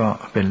ล้วก็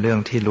เป็นเรื่อง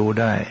ที่รู้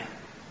ได้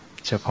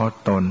เฉพาะ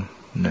ตน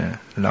นะ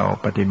เรา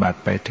ปฏิบัติ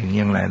ไปถึงอ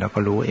ย่างไรเราก็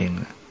รู้เอง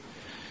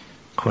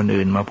คน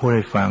อื่นมาพูดใ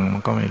ห้ฟังมั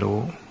นก็ไม่รู้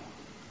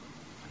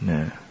น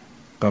ะ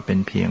ก็เป็น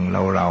เพียงเ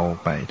รา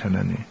ไปเท่า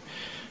นั้นเอง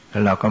แล้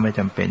วเราก็ไม่จ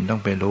ำเป็นต้อ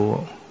งไปรู้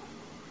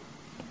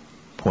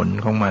ผล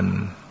ของมัน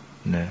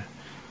นะ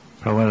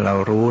เพราะว่าเรา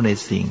รู้ใน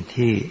สิ่ง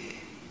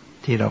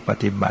ที่เราป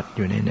ฏิบัติอ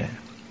ยู่นี่เนี่ย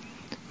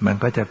มัน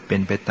ก็จะเป็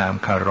นไปตาม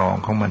คารอง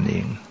ของมันเอ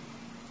ง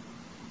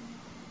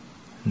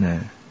นะ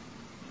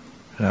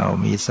เรา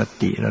มีส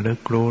ติระลึก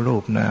รู้รู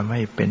ปนามใ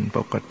ห้เป็นป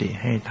กติ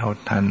ให้เท่า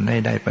ทันให้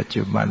ได้ปัจ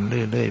จุบัน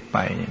เรื่อยๆไป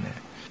เนี่ยน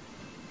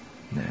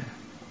ะ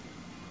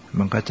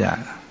มันก็จะ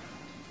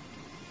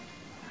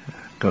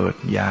เกิด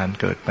ญาณ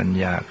เกิดปัญ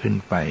ญาขึ้น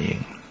ไปเอง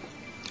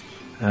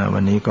วั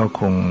นนี้ก็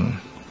คง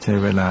ใช้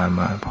เวลา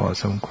มาพอ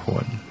สมคว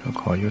ร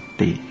ขอยุ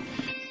ติ